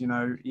 And, you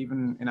know,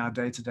 even in our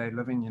day-to-day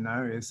living, you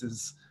know,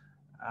 is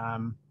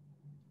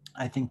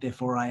I think,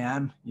 therefore I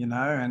am, you know,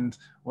 and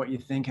what you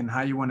think and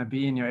how you want to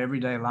be in your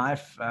everyday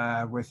life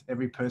with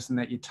every person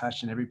that you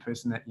touch and every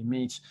person that you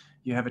meet.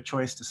 You have a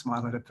choice to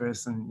smile at a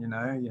person, you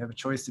know, you have a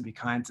choice to be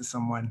kind to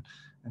someone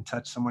and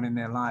touch someone in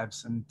their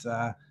lives. And,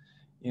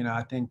 you know,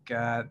 I think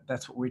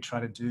that's what we try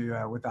to do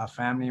with our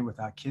family, with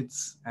our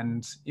kids,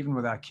 and even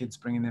with our kids,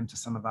 bringing them to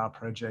some of our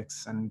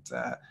projects and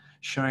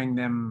showing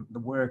them the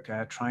work,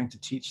 trying to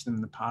teach them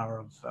the power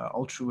of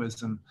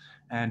altruism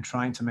and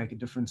trying to make a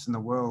difference in the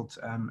world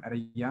at a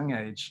young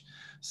age.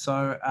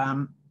 So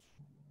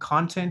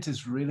content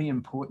is really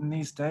important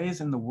these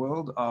days in the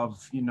world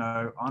of, you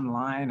know,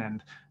 online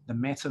and the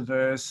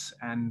metaverse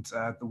and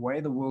the way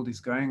the world is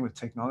going with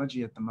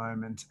technology at the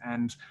moment.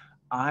 And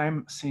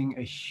I'm seeing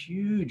a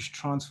huge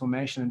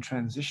transformation and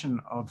transition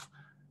of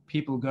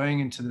people going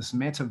into this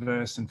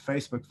metaverse and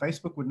Facebook.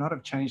 Facebook would not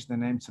have changed their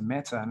name to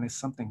Meta unless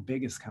something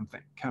big is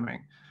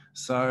coming.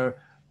 So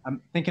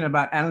I'm thinking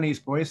about Annalise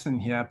Boyson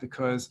here,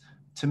 because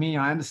to me,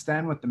 I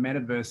understand what the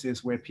metaverse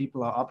is, where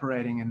people are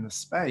operating in the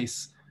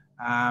space,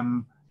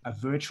 a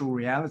virtual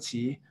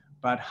reality,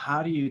 but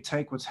how do you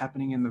take what's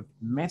happening in the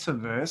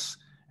metaverse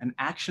and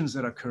actions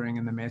that are occurring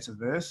in the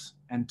metaverse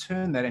and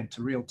turn that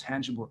into real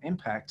tangible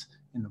impact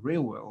in the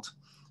real world?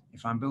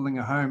 If I'm building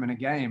a home and a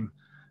game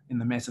in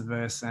the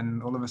metaverse,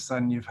 and all of a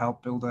sudden you've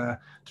helped build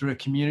through a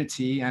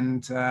community,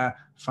 and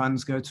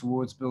funds go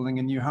towards building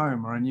a new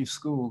home or a new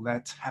school,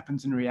 that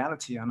happens in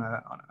reality on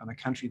a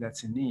country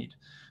that's in need.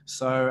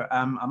 So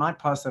I might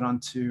pass that on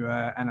to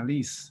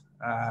Annalise.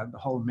 The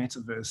whole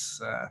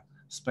metaverse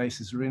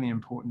space is really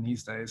important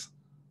these days.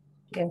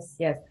 Yes,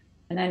 yes.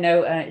 And I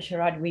know,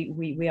 Sharad,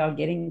 we are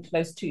getting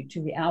close to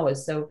the hour.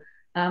 So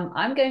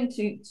I'm going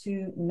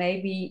to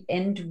maybe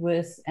end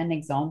with an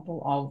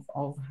example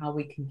of how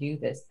we can do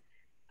this.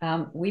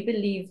 We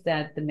believe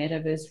that the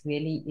metaverse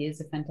really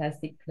is a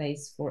fantastic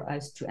place for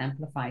us to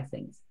amplify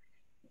things,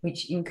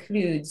 which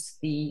includes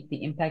the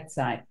impact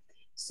side.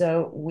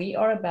 So we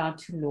are about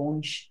to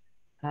launch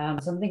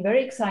something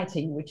very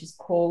exciting, which is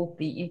called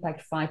the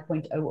Impact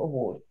 5.0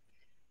 Award,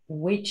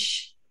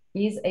 which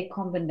is a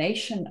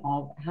combination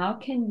of how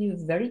can you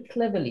very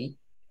cleverly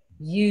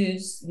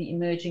use the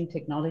emerging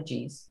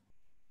technologies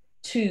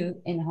to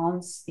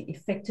enhance the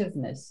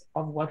effectiveness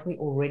of what we're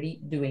already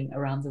doing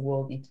around the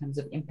world in terms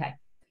of impact.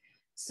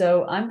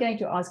 So I'm going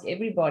to ask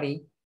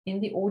everybody in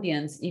the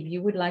audience, if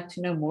you would like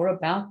to know more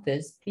about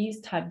this, please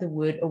type the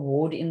word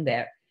award in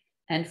there.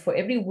 And for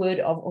every word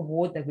of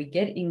award that we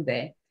get in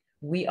there,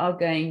 we are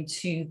going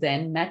to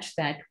then match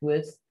that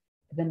with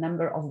the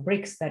number of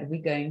bricks that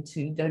we're going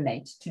to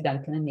donate to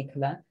Duncan and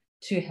Nicola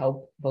to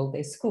help build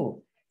their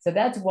school. So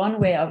that's one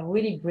way of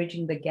really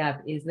bridging the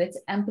gap, is let's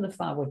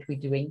amplify what we're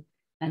doing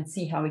and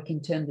see how we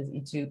can turn this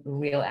into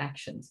real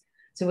actions.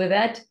 So with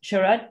that,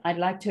 Sharad, I'd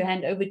like to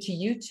hand over to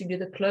you to do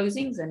the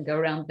closings and go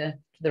around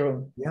the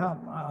room. Yeah,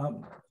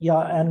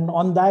 and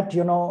on that,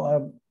 you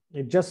know,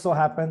 it just so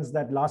happens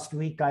that last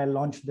week I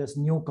launched this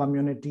new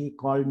community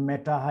called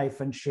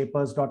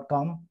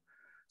meta-shapers.com.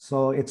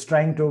 So it's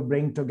trying to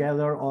bring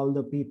together all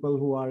the people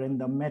who are in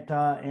the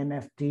Meta,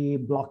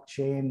 NFT,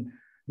 blockchain,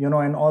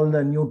 and all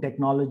the new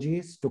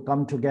technologies to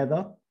come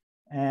together.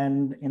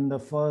 And in the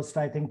first,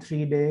 I think,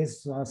 3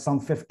 days, some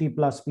 50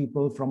 plus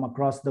people from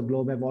across the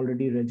globe have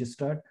already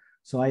registered.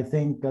 So I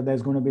think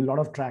there's going to be a lot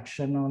of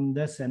traction on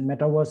this, and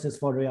metaverse is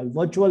for real.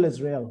 Virtual is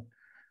real.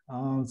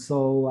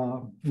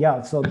 So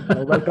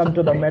welcome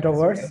to the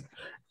metaverse.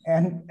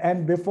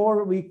 And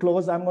before we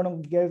close, I'm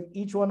going to give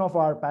each one of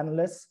our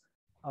panelists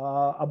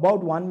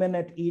about 1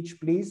 minute each,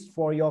 please,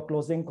 for your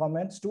closing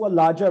comments to a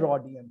larger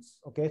audience.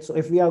 Okay, so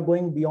if we are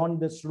going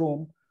beyond this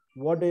room,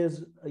 what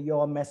is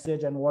your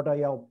message and what are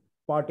your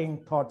parting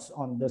thoughts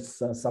on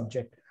this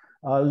subject?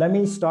 Let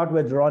me start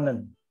with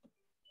Ronan.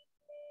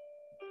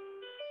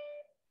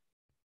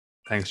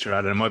 Thanks,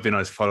 Gerard. And it might be a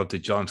nice follow-up to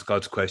John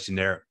Scott's question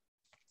there.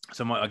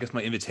 So I guess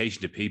my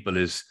invitation to people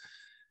is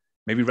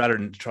maybe rather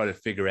than try to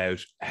figure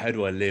out how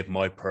do I live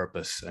my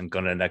purpose and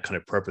go down that kind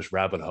of purpose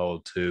rabbit hole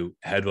to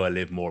how do I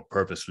live more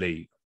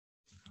purposely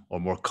or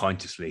more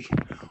consciously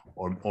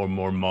or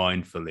more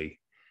mindfully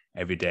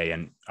every day.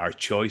 And our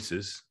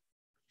choices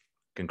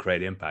can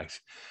create impact.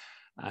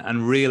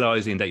 And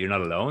realizing that you're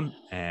not alone,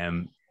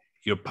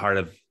 you're part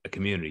of a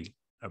community,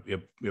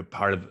 you're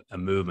part of a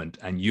movement,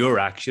 and your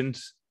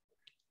actions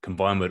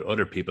combined with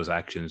other people's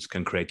actions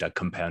can create that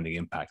compounding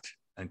impact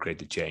and create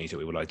the change that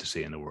we would like to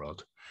see in the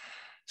world.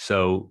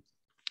 So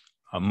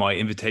my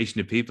invitation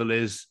to people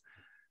is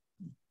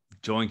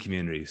join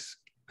communities,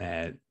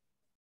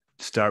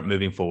 start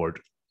moving forward,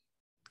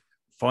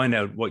 find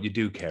out what you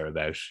do care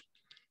about,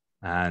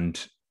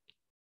 and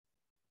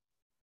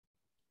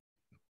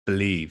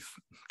believe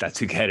that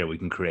together we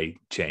can create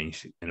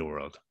change in the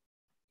world.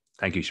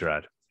 Thank you,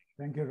 Sharad.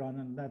 Thank you,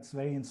 Ronan. That's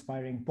very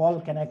inspiring. Paul,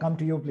 can I come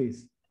to you,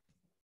 please?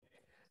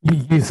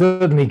 You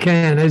certainly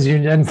can,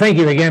 and thank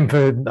you again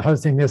for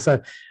hosting this.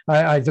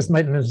 I just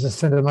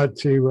sent a note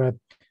to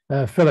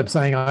Philip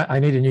saying I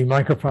need a new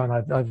microphone.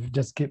 I've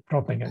just kept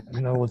dropping it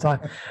all the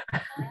time.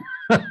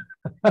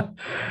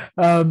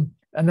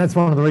 And that's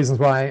one of the reasons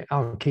why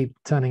I'll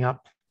keep turning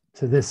up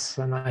to this.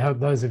 And I hope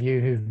those of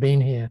you who've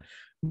been here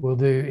will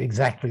do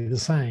exactly the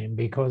same,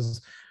 because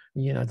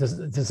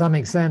to some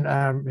extent,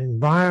 our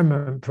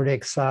environment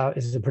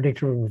is a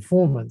predictor of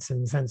performance,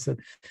 in the sense that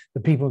the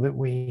people that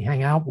we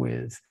hang out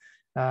with,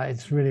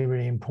 it's really,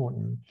 really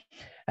important.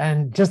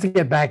 And just to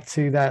get back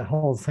to that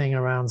whole thing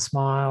around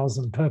smiles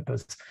and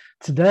purpose,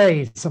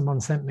 today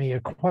someone sent me a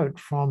quote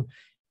from,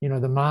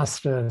 the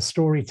master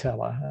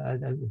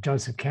storyteller,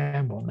 Joseph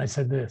Campbell, and they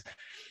said this: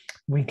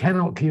 "We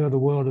cannot cure the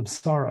world of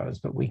sorrows,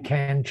 but we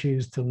can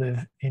choose to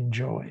live in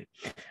joy."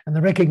 And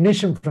the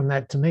recognition from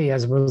that, to me,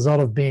 as a result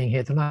of being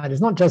here tonight,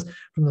 is not just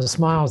from the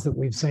smiles that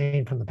we've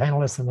seen from the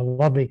panelists and the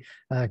lovely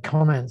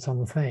comments on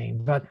the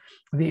thing, but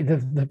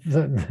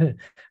the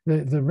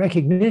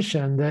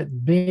recognition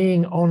that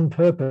being on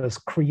purpose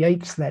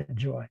creates that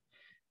joy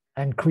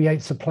and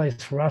creates a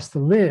place for us to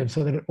live,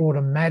 so that it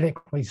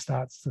automatically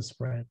starts to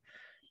spread.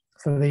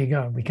 So there you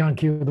go. We can't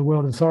cure the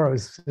world of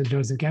sorrows, said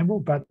Joseph Campbell,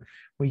 but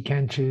we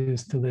can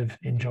choose to live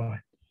in joy.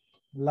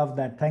 Love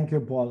that. Thank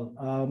you, Paul.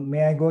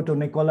 May I go to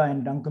Nicola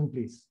and Duncan,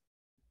 please?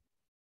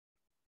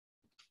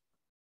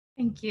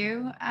 Thank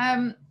you.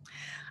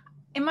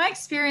 In my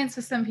experience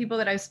with some people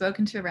that I've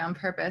spoken to around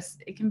purpose,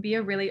 it can be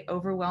a really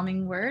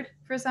overwhelming word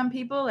for some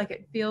people. Like,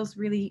 it feels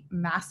really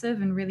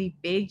massive and really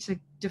big to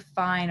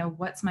define,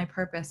 what's my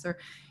purpose? Or,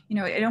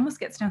 it almost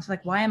gets down to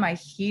like, why am I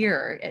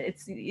here?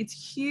 It's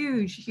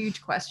huge,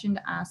 huge question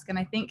to ask. And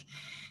I think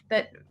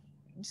that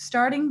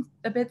starting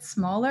a bit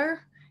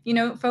smaller,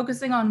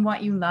 focusing on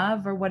what you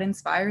love or what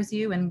inspires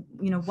you, and,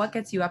 what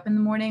gets you up in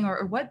the morning,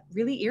 or what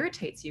really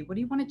irritates you. What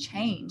do you want to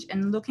change?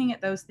 And looking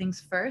at those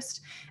things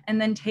first, and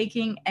then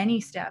taking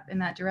any step in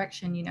that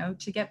direction,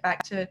 to get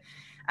back to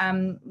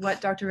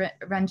what Dr.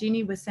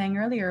 Ranjini was saying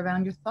earlier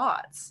around your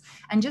thoughts,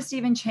 and just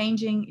even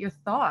changing your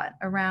thought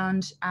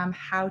around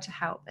how to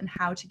help and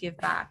how to give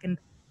back,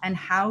 and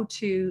how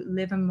to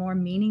live a more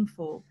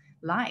meaningful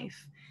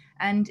life.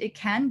 And it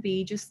can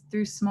be just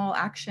through small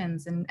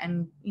actions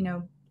and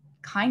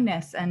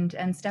kindness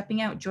and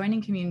stepping out,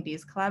 joining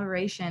communities,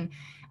 collaboration.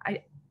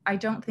 I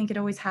don't think it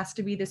always has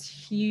to be this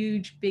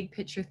huge, big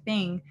picture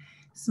thing.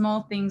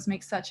 Small things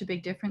make such a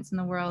big difference in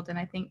the world. And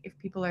I think if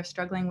people are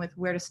struggling with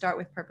where to start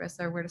with purpose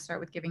or where to start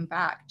with giving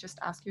back, just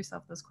ask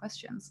yourself those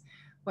questions.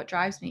 What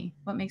drives me?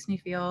 What makes me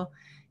feel,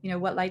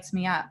 what lights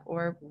me up?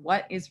 Or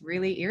what is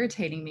really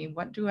irritating me?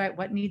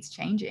 What needs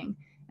changing?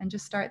 And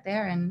just start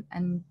there,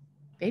 and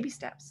baby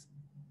steps.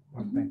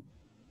 Okay.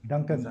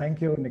 Duncan,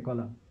 thank you,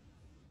 Nicola.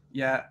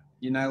 Yeah,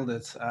 you nailed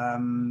it.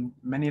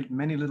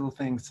 Many little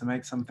things to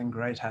make something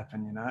great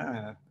happen,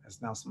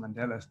 as Nelson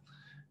Mandela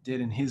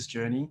did in his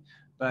journey.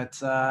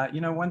 But,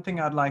 one thing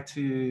I'd like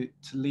to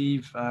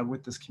leave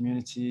with this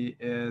community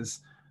is,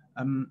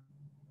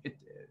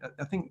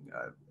 I think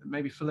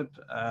maybe Philip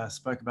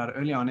spoke about it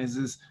early on, is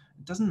it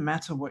doesn't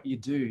matter what you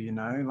do,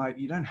 like,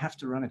 you don't have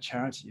to run a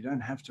charity. You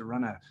don't have to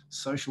run a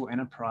social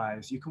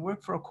enterprise. You can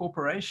work for a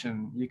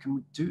corporation. You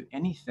can do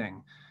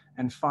anything.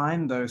 and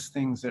find those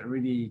things that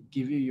really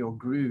give you your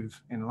groove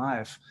in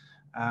life.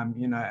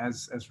 You know,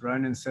 as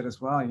Ronan said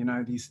as well, you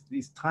know,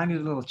 these tiny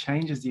little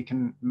changes you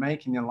can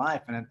make in your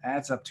life, and it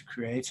adds up to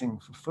creating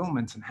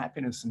fulfillment and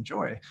happiness and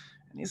joy.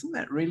 And isn't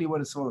that really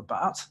what it's all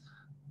about?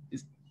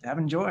 Is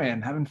having joy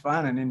and having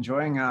fun and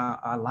enjoying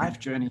our life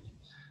journey.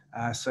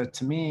 So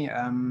to me,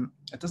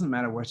 it doesn't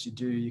matter what you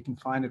do, you can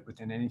find it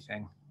within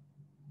anything.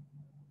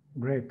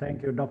 Great,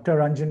 thank you. Dr.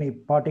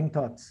 Ranjani, parting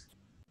thoughts.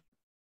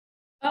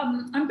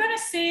 I'm going to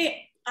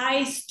say,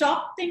 I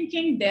stopped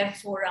thinking,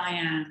 therefore I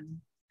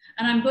am.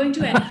 And I'm going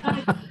to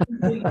encourage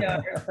you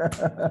here.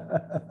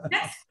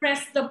 Let's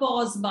press the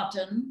pause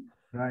button.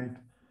 Right.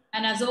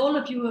 And as all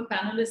of you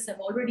panelists have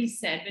already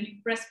said, when you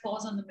press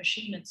pause on the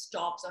machine, it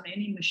stops on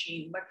any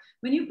machine. But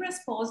when you press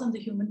pause on the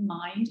human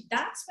mind,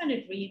 that's when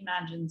it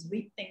reimagines,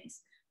 rethinks,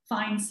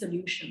 finds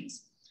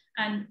solutions.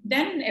 And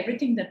then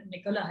everything that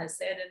Nicola has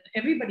said and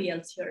everybody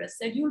else here has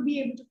said, you'll be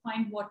able to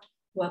find what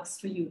works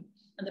for you.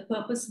 And the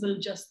purpose will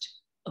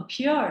just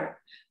appear.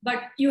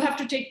 But you have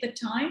to take the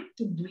time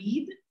to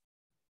breathe.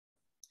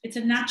 It's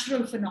a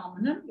natural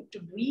phenomenon. You have to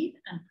breathe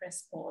and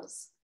press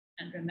pause.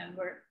 And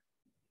remember,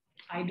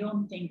 I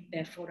don't think,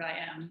 therefore I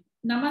am.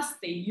 Namaste,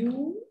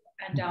 you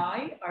and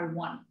I are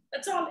one.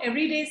 That's all.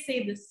 Every day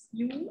say this,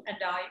 you and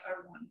I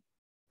are one.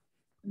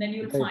 And then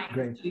you'll find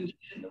the solution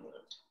in the world.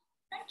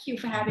 Thank you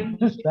for having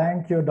me here.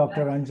 Thank you,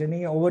 Dr.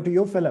 Ranjani. Over to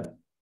you, Philip.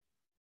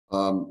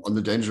 On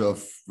the danger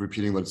of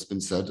repeating what's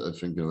been said, I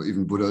think, you know,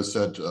 even Buddha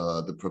said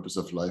the purpose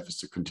of life is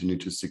to continue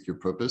to seek your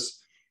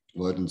purpose,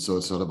 right? And so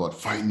it's not about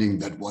finding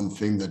that one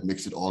thing that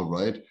makes it all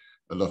right.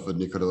 I love what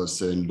Nicola was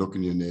saying. Look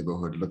in your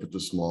neighborhood, look at the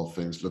small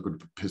things, look at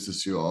what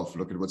pisses you off,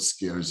 look at what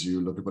scares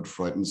you, look at what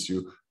frightens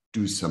you,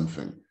 do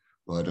something,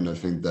 right? And I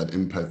think that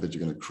impact that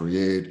you're going to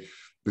create,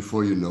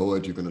 before you know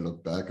it, you're going to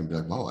look back and be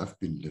like, wow, I've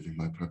been living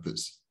my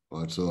purpose.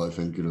 Right. So I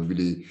think, you know,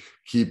 really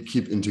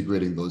keep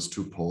integrating those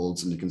two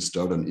poles, and you can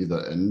start on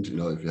either end. You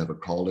know, if you have a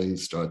calling,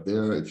 start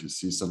there. If you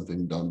see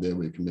something down there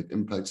where you can make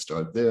impact,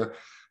 start there.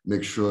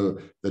 Make sure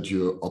that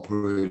your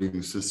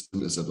operating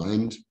system is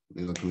aligned,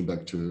 you know, coming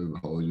back to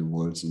how your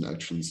words and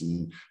actions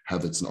and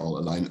habits and all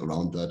align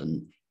around that,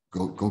 and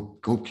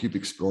go keep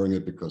exploring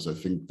it, because I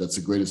think that's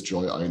the greatest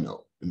joy I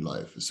know in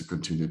life, is to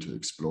continue to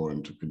explore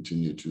and to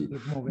continue to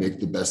make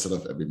the best out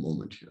of every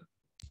moment here.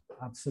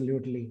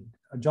 Absolutely.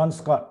 John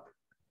Scott.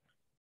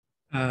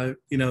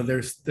 You know,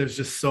 there's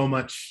just so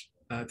much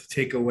to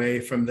take away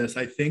from this.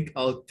 I think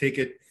I'll take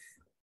it.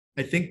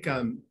 I think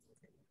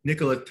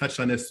Nicola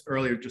touched on this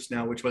earlier just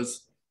now, which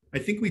was, I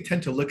think we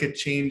tend to look at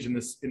change in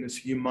this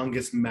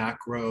humongous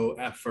macro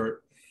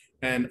effort.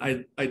 And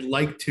I'd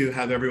like to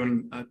have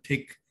everyone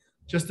take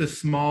just a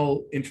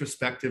small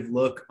introspective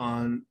look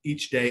on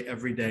each day,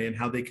 every day, and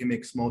how they can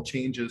make small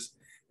changes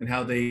and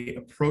how they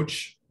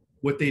approach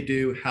what they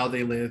do, how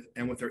they live,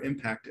 and what their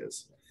impact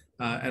is.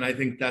 And I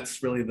think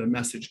that's really the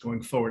message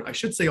going forward. I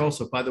should say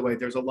also, by the way,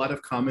 there's a lot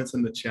of comments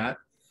in the chat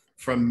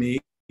from me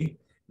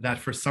that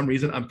for some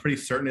reason, I'm pretty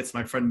certain it's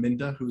my friend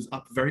Minda, who's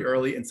up very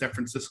early in San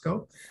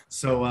Francisco.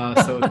 So I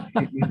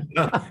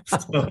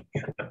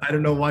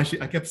don't know why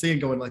I kept seeing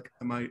going like,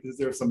 is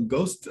there some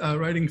ghost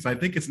writing? So I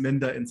think it's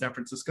Minda in San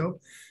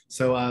Francisco.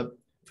 So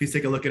please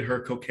take a look at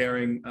her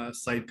co-caring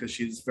site, because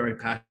she's very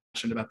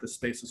passionate about this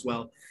space as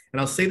well.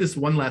 And I'll say this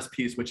one last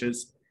piece, which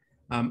is,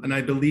 and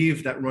I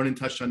believe that Ronan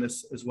touched on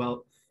this as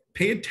well,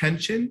 pay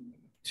attention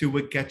to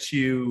what gets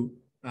you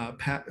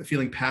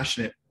feeling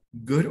passionate,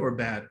 good or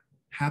bad,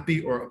 happy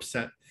or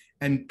upset,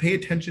 and pay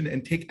attention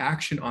and take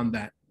action on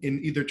that,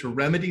 in either to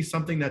remedy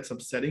something that's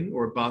upsetting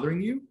or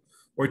bothering you,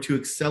 or to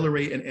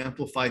accelerate and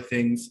amplify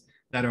things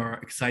that are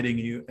exciting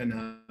you and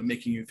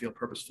making you feel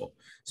purposeful.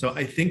 So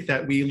I think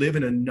that we live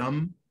in a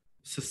numb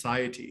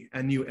society,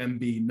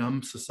 N-U-M-B,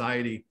 numb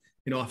society,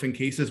 in often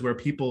cases where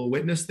people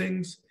witness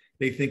things,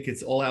 they think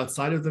it's all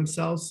outside of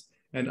themselves.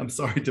 And I'm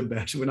sorry to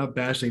bash, we're not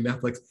bashing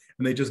Netflix,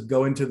 and they just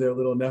go into their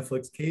little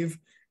Netflix cave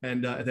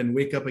and then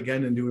wake up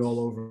again and do it all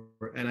over.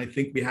 And I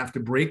think we have to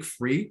break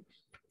free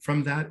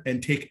from that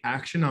and take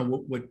action on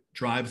what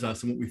drives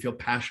us and what we feel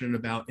passionate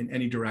about in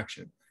any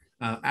direction.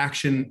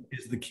 Action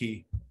is the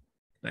key.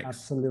 Thanks.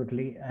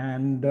 Absolutely.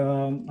 And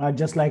I'd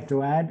just like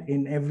to add,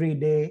 in every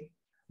day,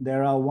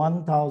 there are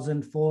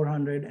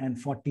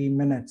 1,440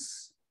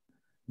 minutes.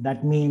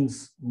 That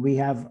means we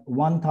have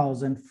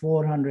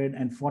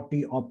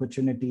 1,440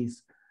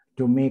 opportunities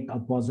to make a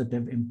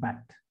positive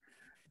impact.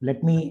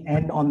 Let me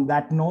end on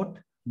that note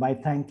by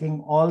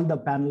thanking all the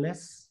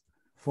panelists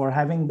for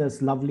having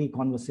this lovely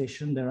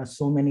conversation. There are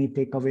so many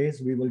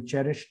takeaways. We will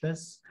cherish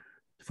this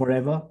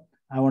forever.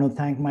 I want to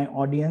thank my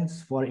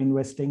audience for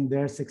investing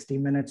their 60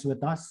 minutes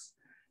with us.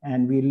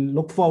 And we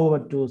look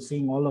forward to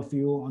seeing all of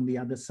you on the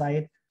other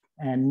side.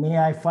 And may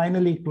I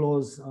finally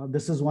close,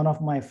 this is one of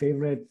my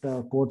favorite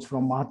quotes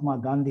from Mahatma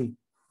Gandhi,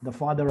 the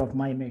father of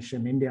my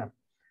nation, India.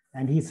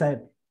 And he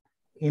said,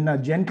 in a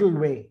gentle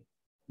way,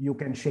 you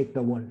can shake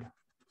the world.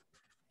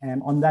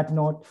 And on that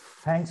note,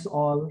 thanks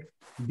all,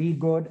 be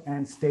good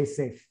and stay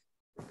safe.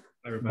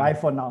 Bye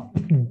for now.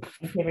 Thank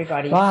you,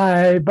 everybody.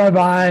 Bye,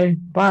 bye-bye,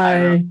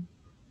 bye.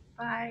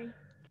 Bye.